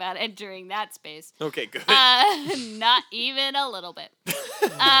think about entering that space. Okay, good. Not even a little bit.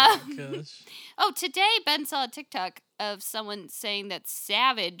 Oh my gosh. Oh, today Ben saw a TikTok of someone saying that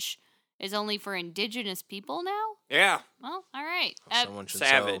Savage is only for indigenous people now. yeah, Well, all right. Someone should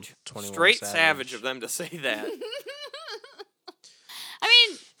savage. sell 21 Straight savage of them to say that. I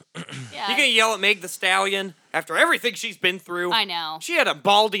mean, yeah. You gonna yell at Meg the Stallion? After everything she's been through, I know. she had a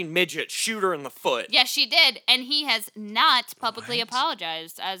balding midget shoot her in the foot. Yes, she did, and he has not publicly What?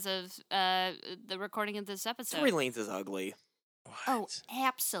 apologized as of the recording of this episode. Tory Lanez is ugly. Oh, What?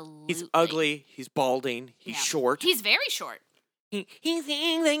 absolutely. He's ugly. He's balding. He's Yeah. short. He's very short. He's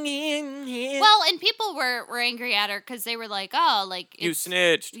in his. Well, and people were angry at her because they were like, "Oh, like You it's-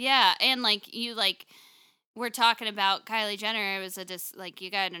 snitched. Yeah, and like you like we're talking about Kylie Jenner. It was like you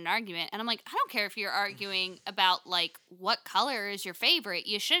got in an argument, and I'm like, I don't care if you're arguing about like what color is your favorite.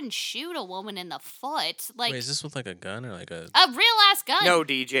 You shouldn't shoot a woman in the foot. Like Wait, is this with like a gun or like a? a real ass gun. No,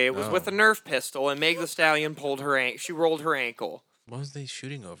 DJ. It was with a Oh. Nerf pistol, and Meg the Stallion pulled her she rolled her ankle. What was they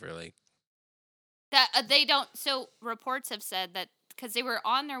shooting over? Like, That they don't. So reports have said that because they were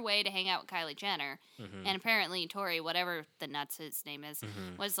on their way to hang out with Kylie Jenner, mhm, and apparently Tori, whatever the nuts his name is,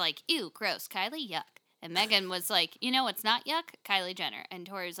 mhm. was like, "Ew, gross, Kylie, yuck." And Megan was like, "You know what's not yuck? Kylie Jenner." And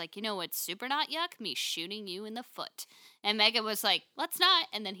Tori was like, "You know what's super not yuck? Me shooting you in the foot." And Megan was like, "Let's not."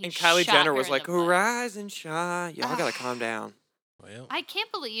 And then he And Kylie shot Jenner her was in like, the foot. "Rise and shine." Y'all gotta Ugh. calm down. Well, I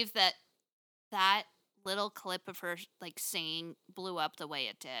can't believe that little clip of her like singing blew up the way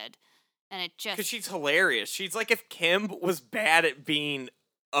it did, and it just Because she's hilarious. She's like if Kim was bad at being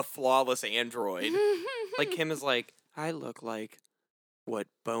a flawless android. Like Kim is like, I look like what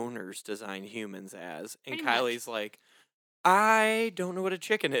boners design humans as. And Pretty much. Kylie's like, I don't know what a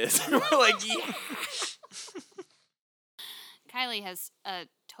chicken is. And we're like, yeah. Kylie has a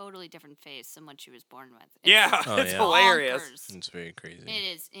totally different face than what she was born with. Yeah, Oh, it's yeah. hilarious. bonkers. it's very crazy.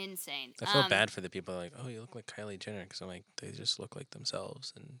 It is insane. I feel bad for the people like, oh, you look like Kylie Jenner, because I'm like, they just look like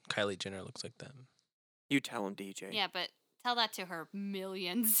themselves, and Kylie Jenner looks like them. You tell him, DJ. Yeah, but tell that to her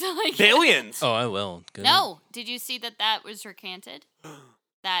millions. Like- Billions. Oh, I will. Good. No, did you see that was recanted?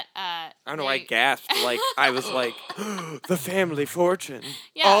 That I don't know. I they- gasped. Like I was like, the family fortune,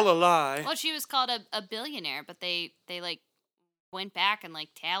 Yeah. all a lie. Well, she was called a billionaire, but they like went back and like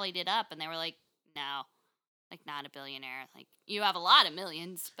tallied it up, and they were like, no, like not a billionaire. Like you have a lot of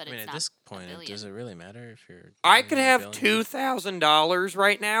millions, but I mean, it's at not this a point, billion. does it really matter if you're? I could have $2,000? $2,000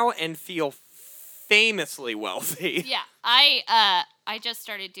 right now and feel famously wealthy. Yeah, I just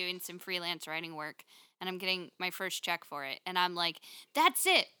started doing some freelance writing work, and I'm getting my first check for it, and I'm like, that's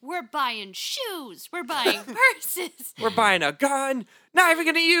it. We're buying shoes. We're buying purses. We're buying a gun, not even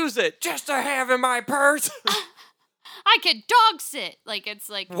gonna use it, just to have in my purse. I could dog sit. Like it's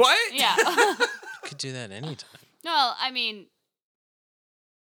like What? Yeah. You could do that anytime. Well, I mean,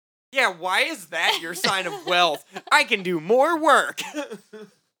 Yeah, why is that your sign of wealth? I can do more work.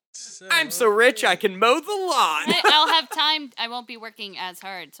 I'm so rich I can mow the lawn. I'll have time. I won't be working as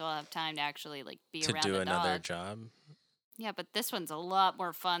hard, so I'll have time to actually like be To around do the another dog. job. Yeah, but this one's a lot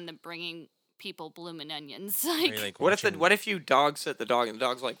more fun than bringing people blooming onions. Or Like, you, like, What watching- if you dog sit the dog and the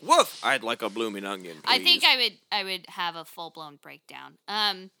dog's like, woof, I'd like a blooming onion, I think please." I would have a full blown breakdown.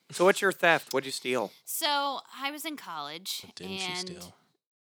 So what's your theft? What'd you steal? So I was in college, What didn't and you steal?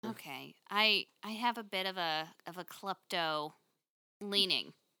 okay, I have a bit of a klepto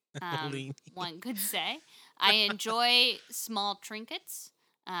leaning. Leaning. One could say. I enjoy small trinkets.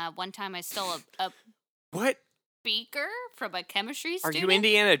 One time I stole a What? beaker from a chemistry Are student. you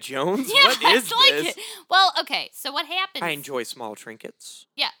Indiana Jones? Yeah, What is it's like this? it. Well, okay. So what happens? I enjoy small trinkets,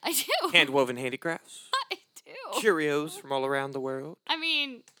 Yeah, I do. hand-woven handicrafts, I do. curios from all around the world. I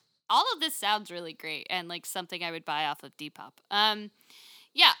mean, all of this sounds really great and like something I would buy off of Depop.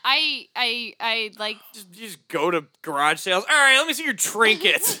 Yeah, I like. You just go to garage sales. All right, let me see your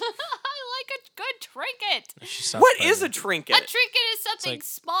trinkets. I like a good trinket. She stopped What by is the- a trinket? A trinket is something like-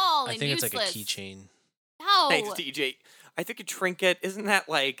 small I and think useless. it's like a keychain. No. Thanks, DJ. I think a trinket isn't that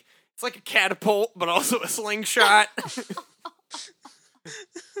like it's like a catapult, but also a slingshot.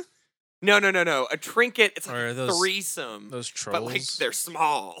 No. A trinket, it's like Or a those- threesome, Those trolls. but like they're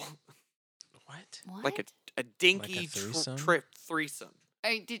small, What? What? like a dinky threesome? threesome.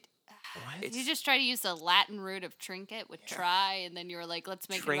 Did What? you just try to use the Latin root of trinket with try, and then you were like, let's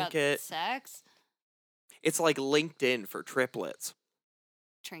make it about Trinket. sex? It's like LinkedIn for triplets.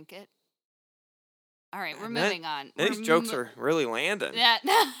 Trinket. All right, we're And that- moving on. These We're jokes mo- are really landing. Yeah,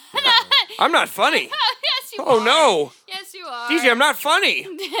 no, I'm not funny. yes, you Oh are. no, Yes, you are. DJ, I'm not funny.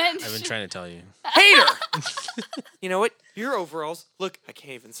 I've been trying to tell you. Hater. You know what? Your overalls. Look, I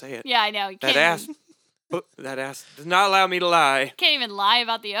can't even say it. Yeah, I know. You That can't ass. Even, That ass does not allow me to lie. can't even lie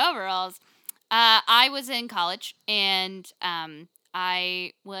about the overalls. I was in college, and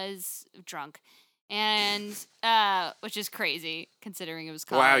I was drunk, and which is crazy considering it was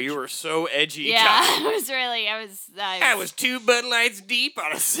college. Wow, you were so edgy. Yeah, child. I was. I was 2 Bud Lights deep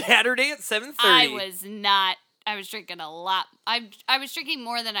on a Saturday at 7:30. I was not drinking a lot. I was drinking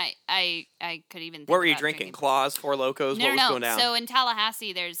more than I could even think What were you about drinking? Claws, Four Locos? No, What was no, going down? So in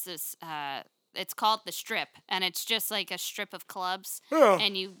Tallahassee, there's this. It's called the Strip, and it's just like a strip of clubs. Oh.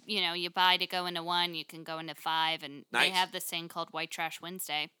 And you buy to go into one, you can go into 5, and they Nice. have this thing called White Trash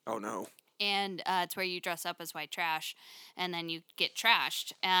Wednesday. Oh, no. And it's where you dress up as white trash, and then you get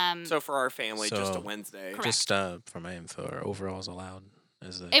trashed. So for our family, just a So- Wednesday. Correct. Just for my info, are overalls allowed?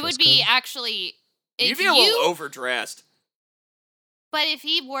 As the it would dress be code? actually You'd if be a little overdressed. but if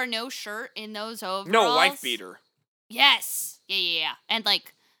he wore no shirt in those overalls, No, wife beater. Yes, yeah, and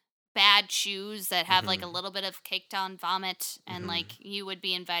like bad shoes that have like a Mhm. little bit of caked on vomit, and Mhm. like you would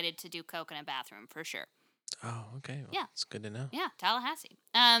be invited to do coke in a bathroom for sure. Oh, okay. Well, Yeah. it's good to know. Yeah, Tallahassee.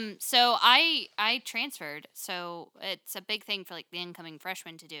 So I transferred. So it's a big thing for like the incoming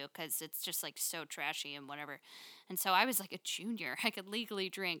freshmen to do because it's just like so trashy and whatever. And so I was like a junior. I could legally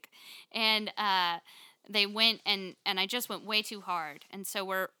drink, and they went and I just went way too hard. And so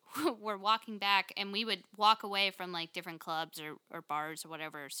we're we're walking back, and we would walk away from like different clubs or bars or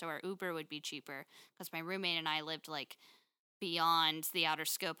whatever. So our Uber would be cheaper because my roommate and I lived like beyond the outer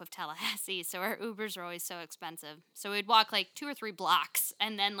scope of Tallahassee, so our Ubers are always so expensive. So we'd walk like 2 or 3 blocks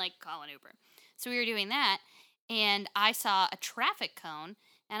and then like call an Uber. So we were doing that, and I saw a traffic cone,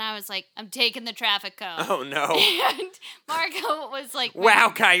 and I was like, I'm taking the traffic cone. Oh, no. And Margo was like,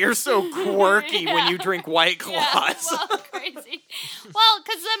 Wow, Kai, you're so quirky when you drink White Yeah, Claws. well, crazy. Well,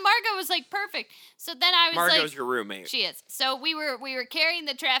 because then Margo was like, perfect. So then I was Margo's like, your roommate. she is. So we were carrying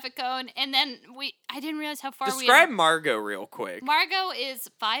the traffic cone, and then I didn't realize how far we Describe had. Margo real quick. Margo is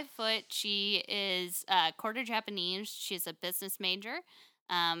 5 foot. She is quarter Japanese. She's a business major.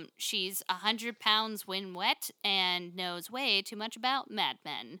 She's 100 pounds when wet and knows way too much about Mad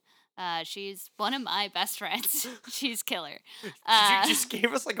Men. She's one of my best friends. She's killer. You just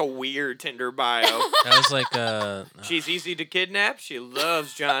gave us like a weird Tinder bio. That was like She's easy to kidnap. She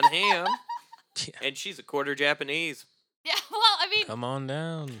loves John Hamm. Yeah. And she's a quarter Japanese. Yeah, well, I mean, come on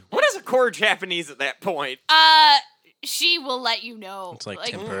down. What is a quarter Japanese at that point? she will let you know. It's like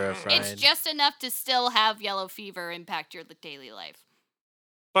tempura fried. It's just enough to still have yellow fever impact your daily life.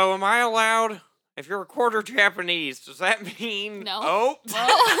 So am I allowed? If you're a quarter Japanese, does that mean No. Oh,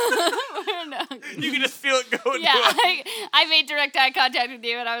 Well, no. you can just feel it going. Yeah, to it. I made direct eye contact with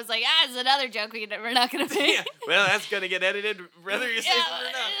you, and I was like, it's another joke we're not going to make. Yeah, well, that's gonna get edited, whether you say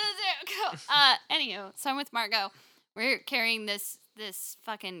something or not. Anywho, so I'm with Margot. We're carrying this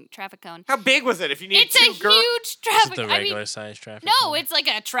fucking traffic cone. How big was it? If you need It's a two girls, huge Is traffic. it the I regular mean, size traffic? no, cone? it's like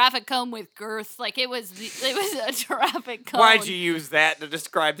a traffic cone with girth. Like it was a traffic cone. why'd you use that to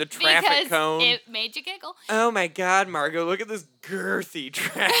describe the traffic because cone? it made you giggle. Oh my God, Margot! Look at this girthy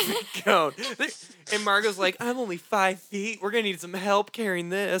traffic cone. And Margot's like, I'm only 5 feet. We're gonna need some help carrying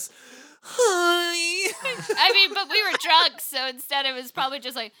this. Hi. I mean, but we were drunk, so instead it was probably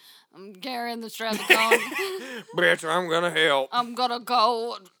just like, I'm carrying this traffic cone. Bitch, I'm gonna help. I'm gonna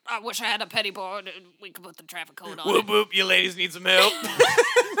go. I wish I had a petty board and we could put the traffic cone on Whoop it. whoop! You ladies need some help.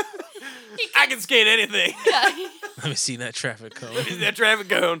 I can skate anything. Yeah. Let me see that traffic cone. Is that traffic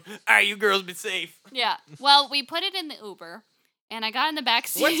cone? All right, you girls be safe. Yeah. Well, we put it in the Uber, and I got in the back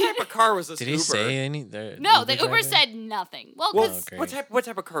seat. What type of car was this Did Uber? he say any? No, the Uber driver? said nothing. Well, Well, because great. what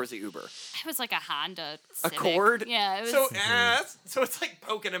type of car was the Uber? it was like a Honda A Civic. Accord? Yeah, it was. So it's like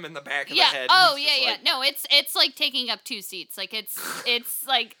poking him in the back of yeah. the head. Oh, He's yeah, just yeah. like, No, it's like taking up 2 seats. Like it's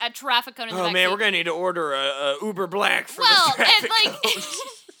like a traffic cone in the Oh back man, seat. we're gonna need to order a Uber Black for well, the traffic and like cone.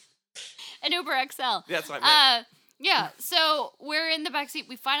 an Uber XL. That's what I meant. Yeah. So we're in the back seat.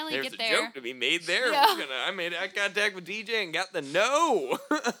 We finally There's get a there. joke to be made there. Yeah. I made eye contact with DJ and got the no.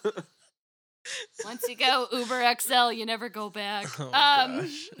 Once you go Uber XL, you never go back. Oh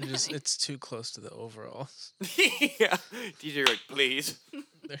gosh, it's too close to the overalls. Yeah. DJ like, please.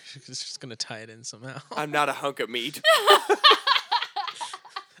 They're just gonna tie it in somehow. I'm not a hunk of meat.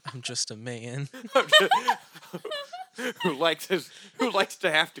 I'm just a man. who likes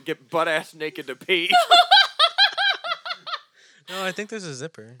to have to get butt ass naked to pee. No, I think there's a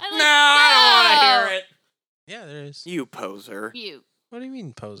zipper. I'm No, like, I don't want to hear it. Yeah, there is. You poser. You. What do you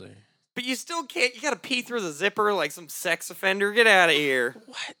mean, poser? But you still can't. You gotta pee through the zipper like some sex offender. Get out of here.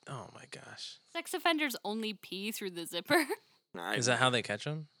 What? Oh my gosh. Sex offenders only pee through the zipper. Is that how they catch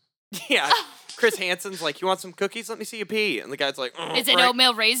them? Yeah. Chris Hansen's like, you want some cookies? Let me see you pee. And the guy's like, Is it right.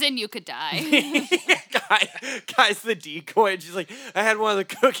 oatmeal raisin? You could die. Guy's the decoy. And she's like, I had one of the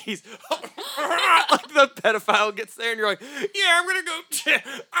cookies. Like the pedophile gets there, and you're like, yeah, I'm gonna go. Yeah.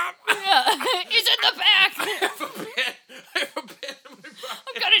 He's in the back. I have a bed. I have a bed in my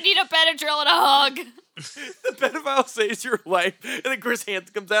pocket. I'm gonna need a Benadryl and a hug. The pedophile saves your life, and then Chris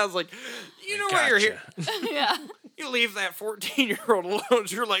Hansen comes out and is like, you know why you're here. Yeah. You leave that 14-year-old alone.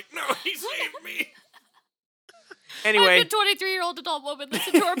 You're like, no, he saved me. I'm Anyway, a 23-year-old adult woman.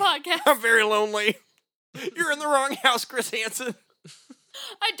 Listen to our podcast. I'm very lonely. You're in the wrong house, Chris Hansen.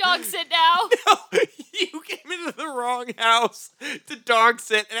 I dog sit now. No, you came into the wrong house to dog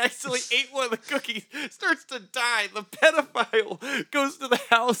sit and accidentally ate one of the cookies, starts to die. The pedophile goes to the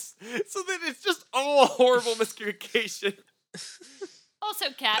house, so that it's just all horrible miscommunication. Also,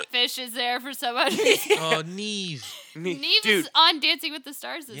 Catfish is there for some odd reason. Oh, Neve. Neve's Dude, on Dancing with the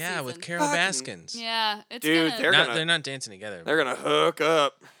Stars this Yeah, season. with Carol Fucking- Baskins. Yeah, it's Dude, gonna... they're They're not dancing together. they're gonna hook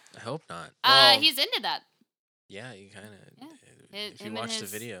up. I hope not. Oh. He's into that. Yeah, you kind of. Yeah. If you Him and watch the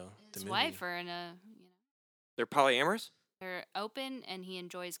his- video, the His movie. wife are in a... They're polyamorous? They're open, and he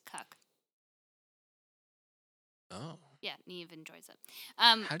enjoys cuck. Oh, Yeah, Neve enjoys it.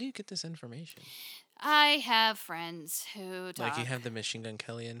 how do you get this information? I have friends who talk. Like you have the Machine Gun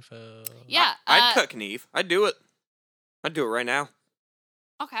Kelly info. Yeah. I'd cook Neve. I'd do it. I'd do it right now.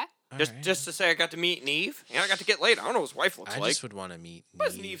 Okay. Alright. Just to say I got to meet Neve. And I got to get laid. I don't know what his wife looks I like. just would want to meet. What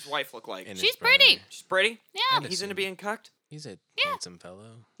does Neve Neve's wife look like? and his She's pretty. brother. She's pretty. Yeah. I'd He's into assume. being cucked. He's a Yeah. handsome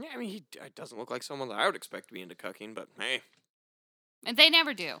fellow. Yeah, I mean, he doesn't look like someone that I would expect to be into cucking, but hey. And they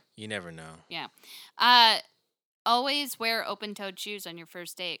never do. You never know. Always wear open-toed shoes on your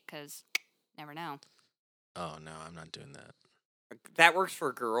first date, because never know. Oh no, I'm not doing that. That works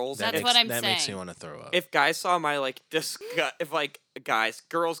for girls. That's If- what I'm That makes me saying. want to throw up. If guys saw my, like, if, like, guys,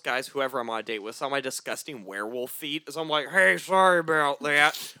 whoever I'm on a date with, saw my disgusting werewolf feet, so I'm like, hey, sorry about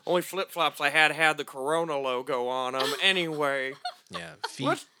that. Only flip-flops I had the Corona logo on them. Anyway. yeah, feet.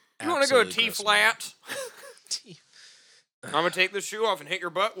 What? You want to go absolutely gross me T-flat? out. I'm going to take the shoe off and hit your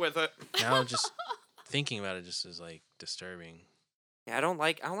butt with it. Now just thinking about it just is like disturbing. Yeah, I don't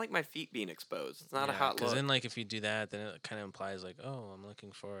like my feet being exposed. It's not a hot Because look. then, like, if you do that, then it kind of implies like, oh, I'm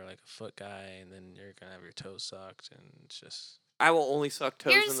looking for like a foot guy, and then you're gonna have your toes sucked, and it's just. I will only suck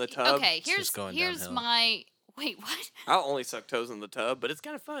toes in the tub. Okay, It's just going here's downhill. my... Wait, what? I'll only suck toes in the tub, but it's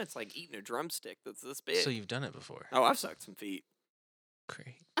kind of fun. It's like eating a drumstick that's this big. So you've done it before. Oh, I've sucked some feet.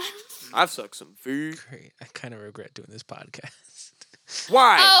 Great, I've sucked some feet. great. I kind of regret doing this podcast.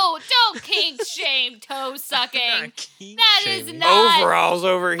 Why? Oh, don't kink shame toe sucking. That is Shaming. not- Overalls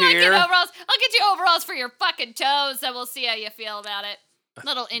over Fucking here. overalls. I'll get you overalls for your fucking toes, and we'll see how you feel about it.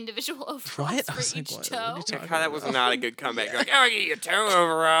 Little individual overalls What? I for was like, each what? toe. What are you talking God, that was about? not a good comeback. You're like, oh, I get you toe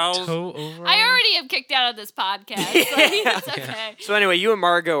overalls. Toe overall. I already am kicked out of this podcast. Like, it's okay. So anyway, you and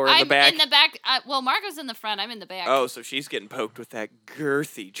Margot are in I'm the back. in the back. Well, Margot's in the front. I'm in the back. Oh, so she's getting poked with that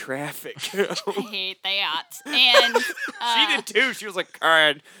girthy traffic. I hate that. And She did too. She was like, all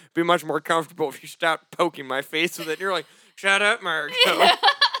right, it'd be much more comfortable if you stopped poking my face with it. And you're like, shut up, Margot.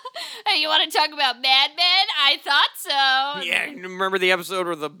 Hey, you want to talk about Mad Men? I thought so. Yeah, you remember the episode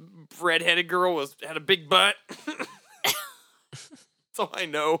where the redheaded girl had a big butt? That's all I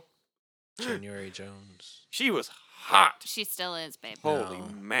know. January Jones. She was hot. She still is, babe. Holy No.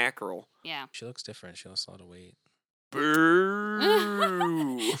 mackerel. Yeah. She looks different. She lost a lot of weight.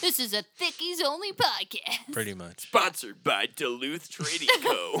 Boo. This is a Thickies Only podcast. Pretty much. Sponsored by Duluth Trading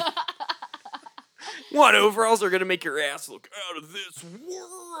Co. What overalls are going to make your ass look out of this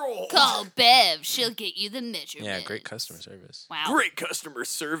world? Call Bev. She'll get you the measurements. Yeah, great customer service. Wow. Great customer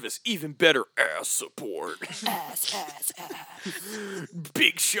service, even better ass support. Ass.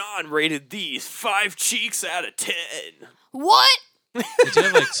 Big Sean rated these 5 cheeks out of 10. What? They do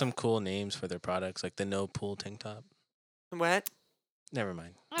have like some cool names for their products, like the No Pool tank top. What? Never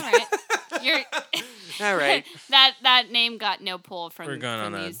mind. All right. You're All right. that name got no pull from, We're going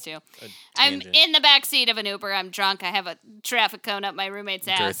from on these two. A I'm tangent. in the back seat of an Uber. I'm drunk. I have a traffic cone up my roommate's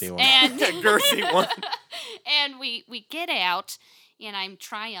ass. Girthy one. And Girthy one. and we get out, and I'm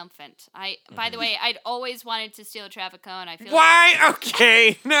triumphant. By the way, I'd always wanted to steal a traffic cone. I feel like Why?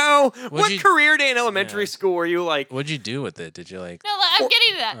 Okay, no. What you- career day in elementary Yeah. school were you like? What'd you do with it? Did you like? no, I'm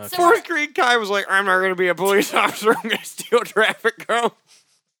getting to that. Okay. So Fourth grade Kai was like, I'm not going to be a police officer. I'm going to steal a traffic cone.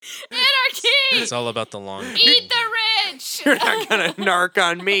 anarchy. It's all about the long. Eat the rich. You're not going to narc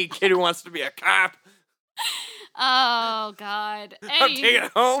on me, kid who wants to be a cop. Oh God. I'm taking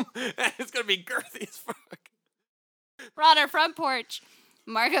it home. It's going to be girthy as fuck. We're on our front porch.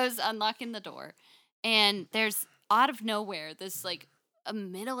 Margot's unlocking the door, and there's out of nowhere this like a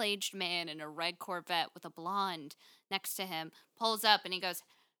middle-aged man in a red Corvette with a blonde next to him pulls up, and he goes,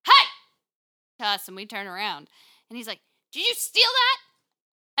 "Hey!" to us, and we turn around, and he's like, "Did you steal that?"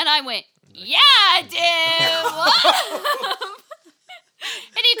 And I went, "Yeah, I did."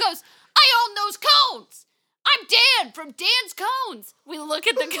 And he goes, "I own those cones. I'm Dan from Dan's Cones." We look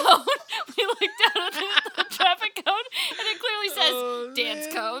at the cone. We look down at the traffic cone, and it clearly says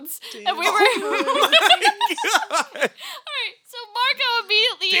dance codes. And we were. Oh my God. All right, so Marco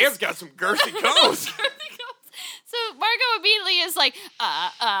immediately. Dan's got some girthy cones. So Marco immediately is like,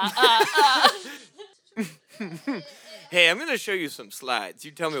 Hey, I'm going to show you some slides.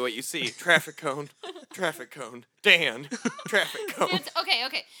 You tell me what you see. Traffic cone. Dan, traffic cone.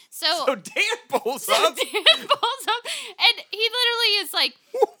 Okay. So So Dan pulls up. Dan pulls up, and he literally is like,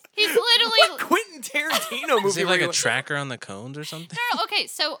 he's literally. What Quentin Tarantino movie? Is he like where a tracker on the cones or something? No, okay,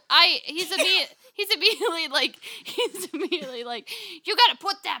 so he's immediately like, you gotta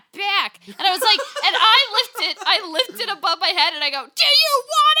put that back. And I was like, and I lift it above my head and I go, do you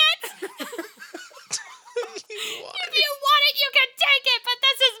want it? If you want it, you can take it, but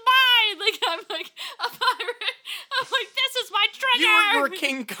this is mine. Like, I'm like a pirate. I'm like, this is my treasure. you were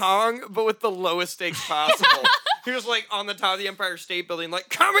King Kong, but with the lowest stakes possible. He was like on the top of the Empire State Building, like,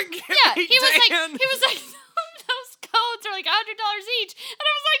 come and get Yeah, me, he was Dan. like, those codes are like $100 each. And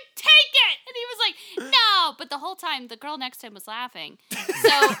I was like, take it. And he was like, no. But the whole time, the girl next to him was laughing. So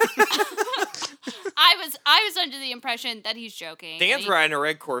I was under the impression that he's joking. Dan's riding a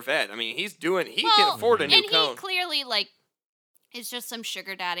red Corvette. I mean, he Well, can afford a new and cone. he clearly, like, is just some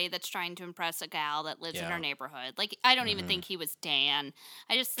sugar daddy that's trying to impress a gal that lives in Yeah. our neighborhood. Like, I don't even think he was Dan.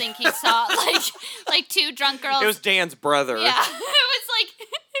 I just think he saw, like two drunk girls. It was Dan's brother. Yeah,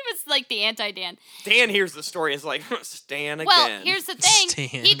 it was like the anti-Dan. Dan hears the story and is like, Stan again. Well, here's the thing. Stan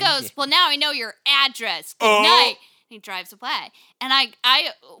He goes, again. well, now I know your address. Good Oh. night. And he drives away. And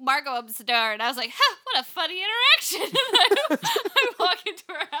Margo opens the door, and I was like, what a funny interaction. And I walk into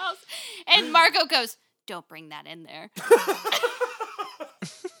her house, and Margo goes, don't bring that in there.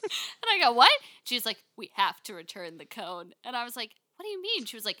 And I go, what? She's like, we have to return the cone. And I was like, what do you mean?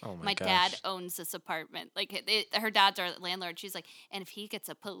 She was like, Oh my my dad gosh. owns this apartment. Like, her dad's our landlord. She's like, and if he gets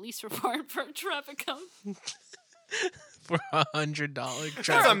a police report for a traffic cone. For $100 That's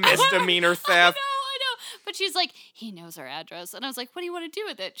traffic. a misdemeanor theft. I know. But she's like, he knows our address. And I was like, what do you want to do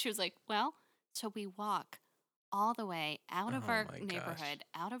with it? She was like, well, so we walk all the way out of Oh our my gosh. neighborhood,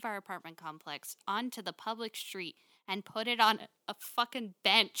 out of our apartment complex, onto the public street and put it on a fucking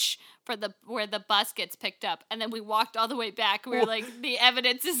bench for where the bus gets picked up. And then we walked all the way back. We were like, the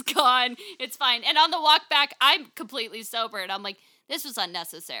evidence is gone. It's fine. And on the walk back, I'm completely sober. And I'm like, this was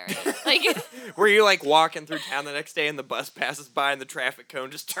unnecessary. Like, Were you like walking through town the next day and the bus passes by and the traffic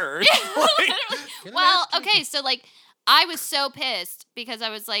cone just turns? literally. Well, okay, so like I was so pissed because I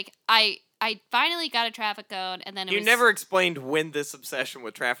was like, I finally got a traffic cone, and then it You was never explained when this obsession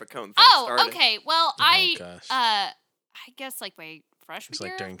with traffic cone theft Oh, started. okay. Well, gosh. I guess like my freshman It's year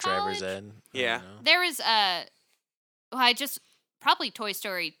like during of driver's college, ed. I Yeah. don't know. there was I just probably Toy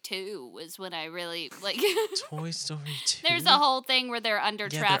Story 2 was when I really like. Toy Story 2. There's a whole thing where they're under Yeah,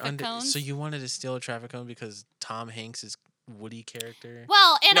 they're traffic under- cones. So you wanted to steal a traffic cone because Tom Hanks is Woody character?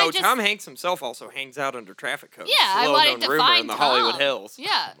 well, and No, I just Tom Hanks himself also hangs out under traffic cones. Yeah, I Little wanted known to rumor find in the Hollywood Tom. Hills.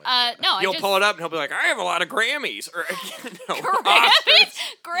 yeah. Oh my No, I He'll just pull it up and he'll be like, I have a lot of Grammys. Or, no, Grammys.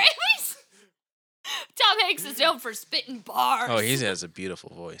 Grammys. Tom Hanks is known for spitting bars. Oh, he has a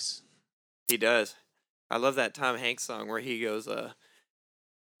beautiful voice. He does. I love that Tom Hanks song where he goes,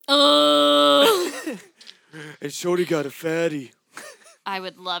 and Shorty got a fatty. I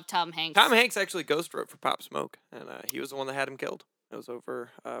would love Tom Hanks. Tom Hanks actually ghost wrote for Pop Smoke, and he was the one that had him killed. It was over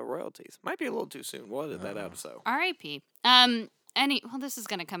royalties. Might be a little too soon. We'll edit that out, so. R.I.P. Well, this is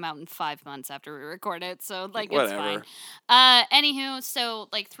gonna come out in 5 months after we record it, so like it's Whatever. fine. Anywho, so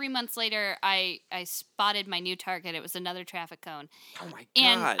like 3 months later, I spotted my new target. It was another traffic cone, Oh my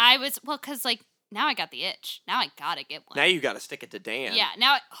and God. I was cause like now I got the itch. Now I gotta get one. Now you got to stick it to Dan. Yeah,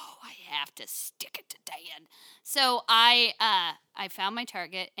 now I have to stick it to Dan. So I found my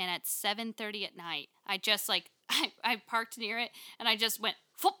target, and at 7:30 at night, I just like I parked near it, and I just went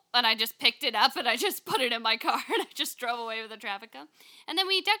whoop, and I just picked it up, and I just put it in my car, and I just drove away with a traffic cone. And then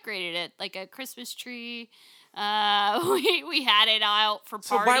we decorated it like a Christmas tree. We had it out for parties.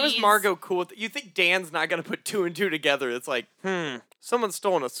 So why was Margot cool with it? You think Dan's not going to put two and two together? It's like, someone's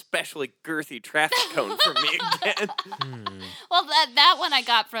stolen a specially girthy traffic cone from me again. Well, that one I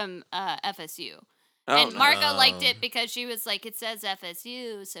got from FSU. Oh, And no. Margo liked it because she was like, it says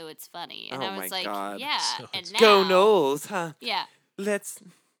FSU, so it's funny. And Oh I was my like, God. yeah. So And it's- now, Go Knowles, huh? Yeah. Let's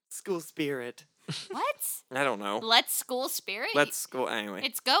school spirit. What? I don't know. Let's school spirit? Let's school anyway.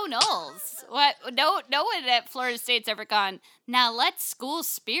 It's Go Knowles. What? No one at Florida State's ever gone, now let's school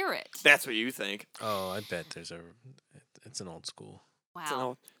spirit. That's what you think. Oh, I bet it's an old school. It's an Wow.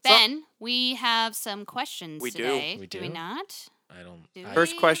 old- Ben, we have some questions We do. today. We Do we do? not? I don't. Do I-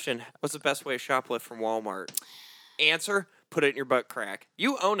 First question: what's the best way to shoplift from Walmart? Answer: put it in your butt crack.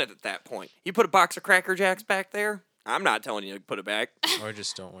 You own it at that point. You put a box of Cracker Jacks back there, I'm not telling you to put it back. Or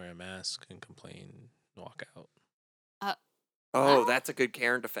just don't wear a mask and complain, walk out. Oh, that's a good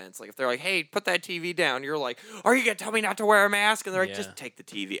Karen defense. Like, if they're like, hey, put that TV down, you're like, are you going to tell me not to wear a mask? And they're like, Yeah. just take the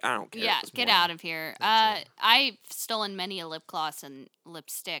TV. I don't care. Yeah, It's get more- out of here. That's it. I've stolen many a lip gloss and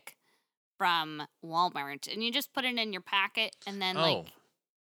lipstick from Walmart, and you just put it in your pocket, and then Oh,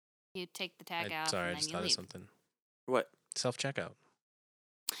 you take the tag out, sorry, I and just then thought you of leave. something. What? Self checkout.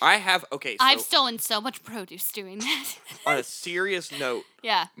 I have, okay, so I've stolen so much produce doing that. on a serious note,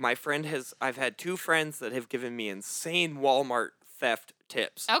 Yeah. I've had 2 friends that have given me insane Walmart theft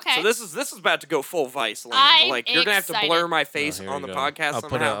tips. Okay. So this is about to go full Vice land. I'm Like, you're going to have to blur excited. my face Oh, here on we the go. podcast I'll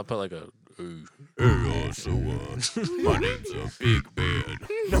somehow. put like a. My name's Big Ben.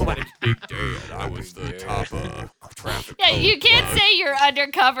 No, my name's Big Dan. I was the top traffic Yeah, code you can't guard. say you're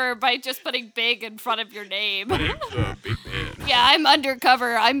undercover by just putting big in front of your name. My name's Big Ben. Yeah, I'm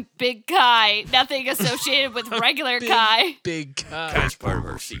undercover. I'm Big Kai. Nothing associated with regular Kai. Big guy. That's part of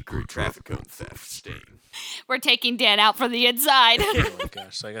our secret traffic code theft sting. We're taking Dan out from the inside. Oh my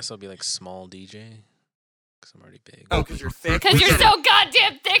gosh. So I guess I'll be like small DJ. Because I'm already big. Oh, because you're thick. Because We you're get so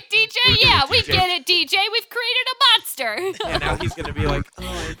goddamn thick, DJ. Yeah, we DJ. get it, DJ. We've created a monster. it. And now he's going to be like,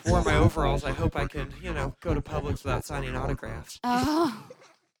 oh, I wore my overalls. I hope I can, go to Publix without signing autographs. Oh.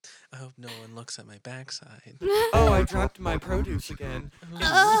 I hope no one looks at my backside. Oh, I dropped my produce again.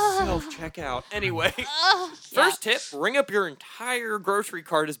 Self-checkout. Anyway. Oh. First tip, ring up your entire grocery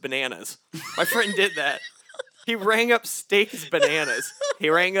cart as bananas. My friend did that. He rang up steak as bananas. He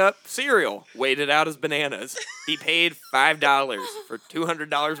rang up cereal, weighed it out as bananas. He paid $5 for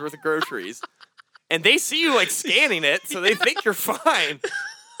 $200 worth of groceries. And they see you like scanning it, so they think you're fine.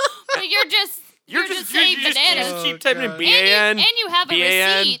 But you're just saying you bananas. just keep typing in God. BAN, and you have a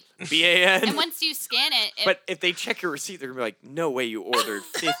BAN, receipt. BAN. And once you scan it, But if they check your receipt, they're gonna be like, "No way, you ordered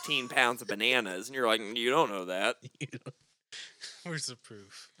 15 pounds of bananas," and you're like, "You don't know that." Where's the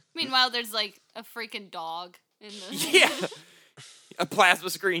proof? meanwhile, there's like a freaking dog in the. Yeah, a plasma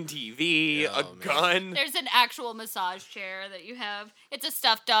screen TV, Oh, a man. gun. There's an actual massage chair that you have. It's a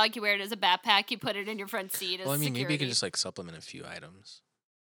stuffed dog. You wear it as a backpack. You put it in your front seat as Well, I mean, security. maybe you could just like supplement a few items.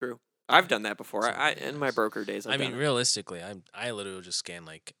 I've done that before. I Something in my else. broker days. I've I mean, done it. realistically, I literally will just scan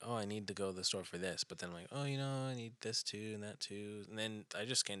like, oh, I need to go to the store for this, but then I'm like, oh, I need this too and that too, and then I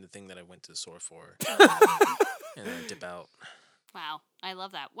just scan the thing that I went to the store for, and then I dip out. Wow, I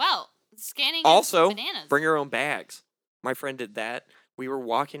love that. Well, scanning Also, bananas. bring your own bags. My friend did that. We were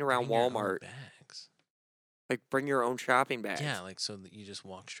walking around Bring your own Walmart. bags. Like, bring your own shopping bags. Yeah, like so that you just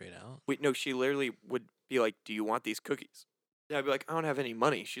walk straight out. No, she literally would be like, "Do you want these cookies?" And I'd be like, "I don't have any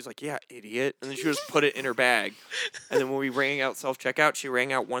money." She's like, "Yeah, idiot." And then she would just put it in her bag. And then when we rang out self-checkout, she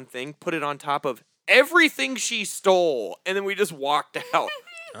rang out one thing, put it on top of everything she stole, and then we just walked out.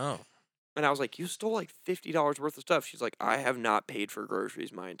 Oh, And I was like, "You stole like $50 worth of stuff." She's like, "I have not paid for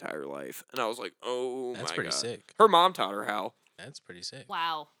groceries my entire life." And I was like, "Oh that's my pretty god." sick. Her mom taught her how. That's pretty sick.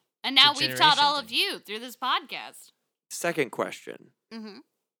 Wow. And now It's a we've taught generation all of thing. you through this podcast. Second question: Mm-hmm.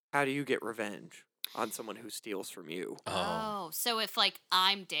 How do you get revenge on someone who steals from you? Oh, So if like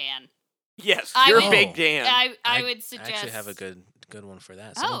I'm Dan, Yes, I you're would- Big Dan. I would suggest. I actually have a good one for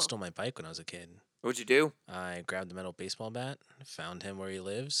that. Someone Oh. stole my bike when I was a kid. What'd you do? I grabbed the metal baseball bat, found him where he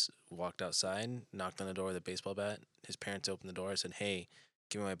lives, walked outside, knocked on the door with a baseball bat. His parents opened the door. I said, "Hey,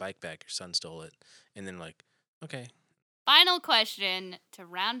 give me my bike back. Your son stole it." And then like, okay, Final question to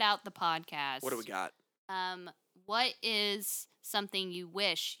round out the podcast. What do we got? What is something you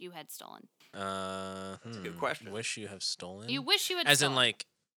wish you had stolen? a good question. Wish you have stolen. You wish you had as stolen. in like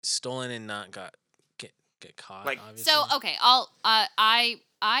stolen and not get caught. Like- obviously. So okay,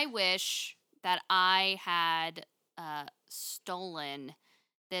 I wish that I had stolen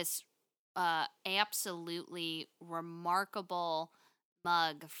this absolutely remarkable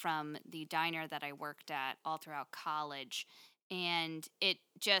mug from the diner that I worked at all throughout college, and it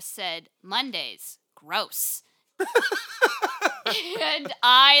just said Mondays, gross. And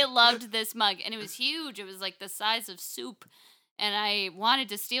I loved this mug, and it was huge. It was like the size of soup, and I wanted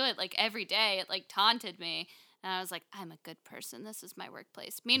to steal it like every day. It like taunted me. And I was like, I'm a good person. This is my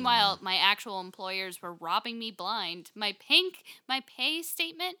workplace. Meanwhile, my actual employers were robbing me blind. My pay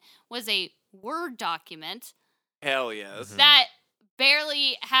statement was a Word document Hell yes. Mhm. that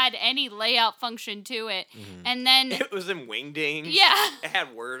barely had any layout function to it. Mhm. And then, It was in Wingdings. yeah, It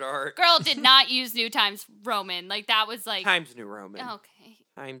had word art. girl did not use New Times Roman. Like, that was like, Times New Roman. okay.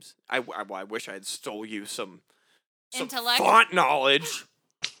 Times. I wish I had stole you some Intellect? font knowledge.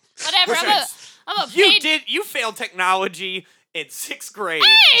 Whatever. Wish I'm a You paid. did. You failed technology in 6th grade.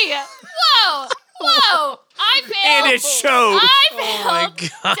 Hey! Whoa! Whoa! I failed. And it showed. I Oh my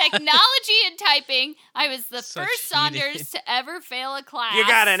failed God. technology and typing. I was the Such first cheating. Saunders to ever fail a class. You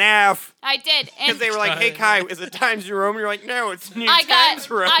got an F. I did, Because and they were like, hey, Kai, is it Times New Roman? You're like, no, it's New I Times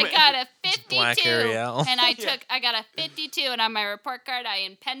Roman. got a 52, Black Arial. and I got a 52, and on my report card, I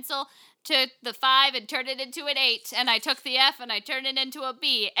in pencil took the 5 and turned it into an 8, and I took the F and I turned it into a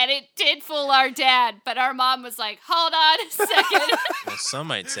B, and it did fool our dad, but our mom was like, hold on a second. Well, some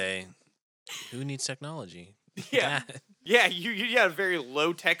might say, who needs technology? Yeah. That. Yeah, you had a very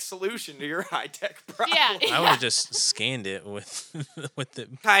low-tech solution to your high-tech problem. Yeah. I would have just scanned it with the.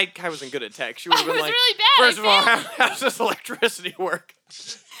 Kai wasn't good at tech. She would have I been was like, really bad. first of all, how does this electricity work?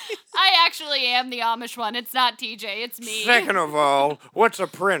 I actually am the Amish one. It's not TJ. It's me. Second of all, what's a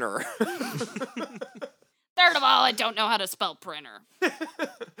printer? Third of all, I don't know how to spell printer.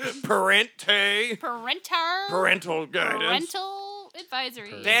 Parente. Parental guidance. Parental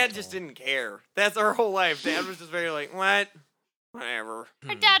advisory. Dad just didn't care. That's our whole life. Dad was just very like, what? Whatever.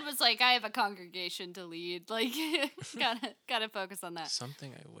 Her dad was like, I have a congregation to lead. Like, gotta focus on that.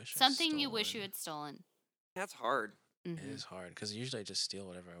 Something I wish. Something I'd you wish you stolen. had stolen. That's hard. It Mhm. is hard because usually I just steal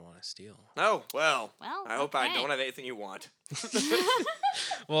whatever I want to steal. Oh, well. Well, I hope I okay. don't have anything you want.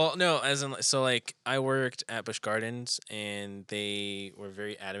 Well, no, as in so like I worked at Busch Gardens and they were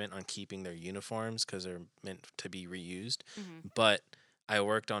very adamant on keeping their uniforms because they're meant to be reused. Mhm. But I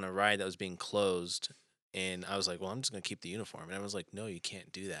worked on a ride that was being closed, and I was like, "Well, I'm just gonna keep the uniform." And I was like, "No, you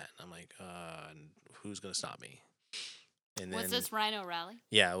can't do that." And I'm like, "Who's gonna stop me?" And then Was this Rhino Rally?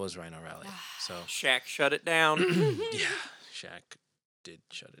 yeah, it was Rhino Rally. So Shaq shut it down. yeah, Shaq did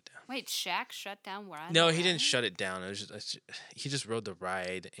shut it down. Wait, Shaq shut down Rhino No, he Rally? didn't shut it down. It was just he just rode the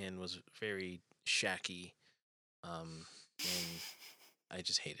ride and was very shacky, and I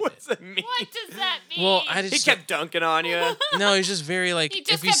just hated What's it. that mean? What does that mean? Well, I He just kept dunking on you. no, he's just very like he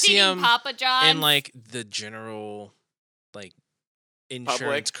just if you kept see eating him Papa John's. in like the general like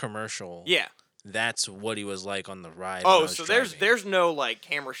insurance commercial, Yeah. that's what he was like on the ride. when I Oh, was so driving. there's no like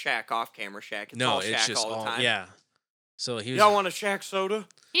camera Shack off camera Shack. It's no, all it's Shack just all the time. yeah. So he was Y'all want a Shack soda?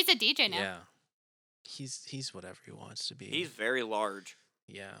 He's a DJ now. yeah. He's whatever he wants to be. He's very large.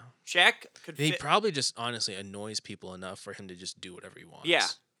 yeah. Shack could He fit. probably just honestly annoys people enough for him to just do whatever he wants. Yeah.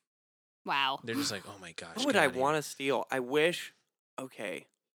 Wow. They're just like, oh my gosh. What would I want to steal? I wish. Okay.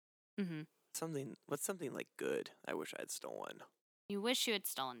 hmm What's something like good? I wish I'd stolen. You wish you had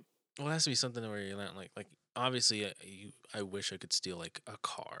stolen. Well, it has to be something where you're not like obviously I wish I could steal like a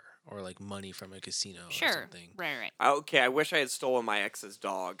car or like money from a casino or Sure. something. Right. Okay, I wish I had stolen my ex's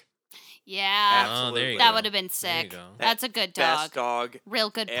dog. Yeah. Oh, there you Absolutely. That go. would have been There you sick. go. That's a good dog. Best dog Real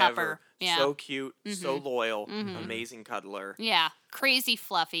good ever. pupper. Yeah. So cute, so Mhm. loyal, Mhm. amazing cuddler, Yeah. Crazy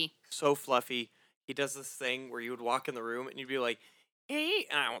fluffy. so fluffy. He does this thing where you would walk in the room and you'd be like, hey,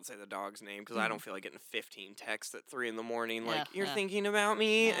 and I won't say the dog's name because I don't feel like getting 15 texts at 3 a.m. Like, you're thinking about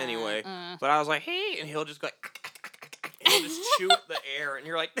me? Anyway. But I was like, hey, and he'll just go like, and he'll just chew at the air, and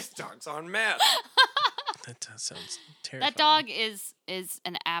you're like, this dog's on meth. That sounds terrifying. That dog is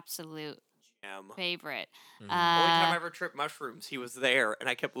an absolute Only favorite. Mhm. time I ever tripped mushrooms, he was there, and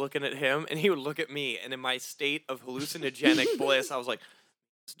I kept looking at him, and he would look at me, and in my state of hallucinogenic bliss, I was like,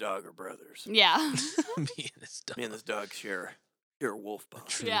 this dog are brothers. Yeah. Me and this dog. Me and this dog share a wolf bond.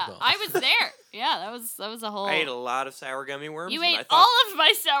 True Yeah. bond. I was there. Yeah, that was a whole. I ate a lot of sour gummy worms. You and ate I thought, all of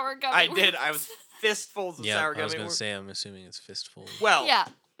my sour gummy. I did. worms. I was fistfuls of Yeah, sour I was gummy gonna worms. say I'm assuming it's fistful. Well, Yeah.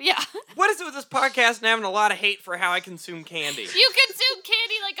 Yeah. what is it with this podcast and having a lot of hate for how I consume candy? You consume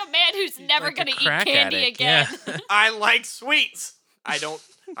candy like a man who's never Like a gonna eat crack candy addict, again. yeah. I like sweets. I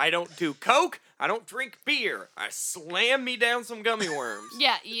don't do Coke. I don't drink beer. I slam me down some gummy worms.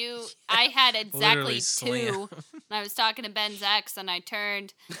 Yeah, I had Literally exactly slam. 2. And I was talking to Ben's ex, and I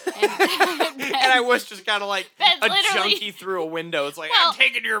turned, and, And I was just kind of like Ben a literally- junkie through a window. It's like, Well, I'm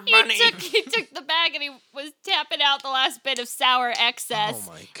taking your he money. took the bag, and he was tapping out the last bit of sour excess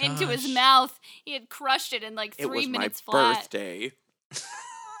Oh my into his gosh. mouth. He had crushed it in like 3 It was my minutes flat. birthday.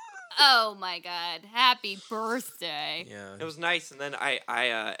 Oh my god! Happy birthday! Yeah. It was nice. And then I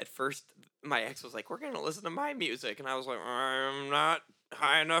at first, my ex was like, we're going to listen to my music. And I was like, I'm not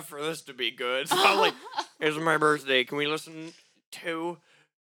high enough for this to be good. So I was like, here's my birthday. Can we listen to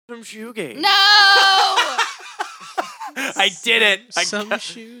some shoegaze? No! I did it. Some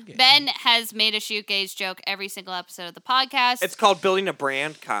shoe game. Ben has made a shoegaze joke every single episode of the podcast. It's called building a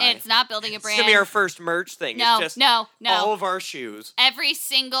brand, Kai. It's not building a It's brand. going to be our first merch thing. no, It's just no. all of our shoes Every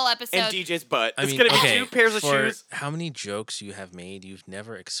single episode. and DJ's butt. I It's mean, going to be okay, 2 pairs of for shoes. how many jokes you have made, you've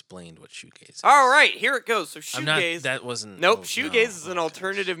never explained what shoegaze is. All right, here it goes. So I'm not. shoegaze. That wasn't. Nope, oh, shoegaze no, is an okay.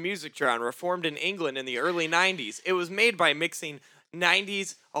 alternative music genre formed in England in the early 90s. It was made by mixing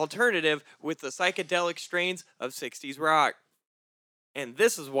 90s alternative with the psychedelic strains of 60s rock. And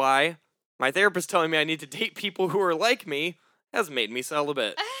this is why my therapist telling me I need to date people who are like me has made me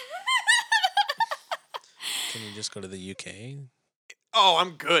celibate. Can you just go to the UK? Oh,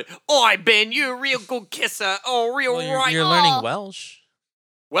 I'm good. Oh, Ben, you're a real good kisser. Oh, real Well, right. you're learning Welsh.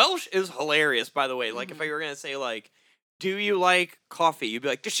 Welsh is hilarious, by the way. Like, if I were going to say, like, do you like coffee? You'd be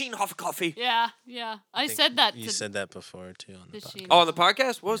like, does she have coffee? Yeah, yeah. I think said that. You said that before too on the Does she- podcast. Oh, on the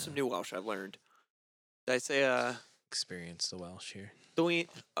podcast? What was Yeah. some new Welsh I've learned? Did I say, Experience the Welsh here. doing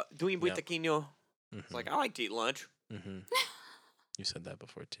Yep. taquino? Mm-hmm. It's like, I like to eat lunch. Mm-hmm. You said that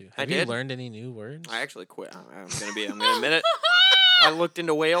before too. I Have you did. learned any new words? I actually quit. I'm gonna admit it. I looked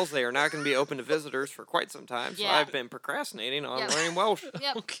into Wales. They are not going to be open to visitors for quite some time, so Yeah. I've been procrastinating on Yep. learning Welsh.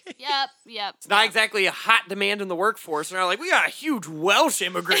 Yep. Okay. Yep. It's not exactly a hot demand in the workforce, and they're like, we got a huge Welsh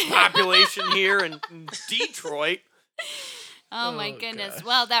immigrant population here in Detroit. Oh my Oh, goodness. gosh.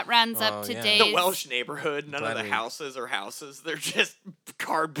 Well, that rounds Oh, up yeah. today's. The Welsh neighborhood, none of Glad the we- houses are houses. They're just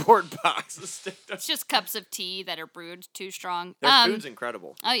cardboard boxes. sticked up. It's just cups of tea that are brewed too strong. Their food's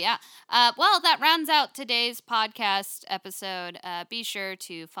incredible. Oh, yeah. Well, that rounds out today's podcast episode. Be sure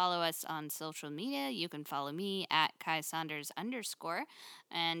to follow us on social media. You can follow me at KaiSaunders_.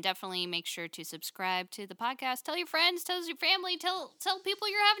 And definitely make sure to subscribe to the podcast. Tell your friends, tell your family, tell people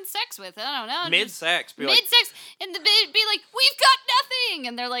you're having sex with. I don't know. Mid-sex. Be like, Mid-sex. And be like, we've got nothing.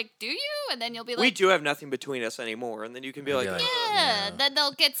 And they're like, do you? And then you'll be like, we do have nothing between us anymore. And then you can be You'll like, be like, yeah. Yeah. Then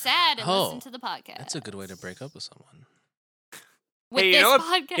they'll get sad and Oh, listen to the podcast. That's a good way to break up with someone. With hey, this you know what?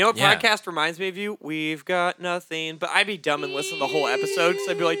 podcast. You know what Yeah. podcast reminds me of you? We've got nothing. But I'd be dumb and listen to the whole episode because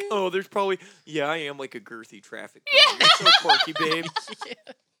I'd be like, oh, there's probably, yeah, I am like a girthy traffic cone. You're so quirky, babe.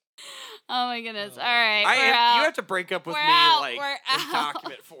 Oh my goodness. All right. I we're am. out. You have to break up with We're me out. like We're in out.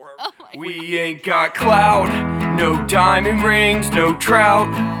 document form. Oh my We ain't got clout, no diamond rings, no trout,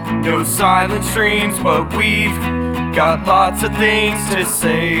 no silent streams, but we've got lots of things to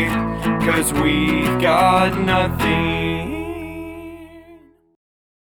say, 'cause we've got nothing.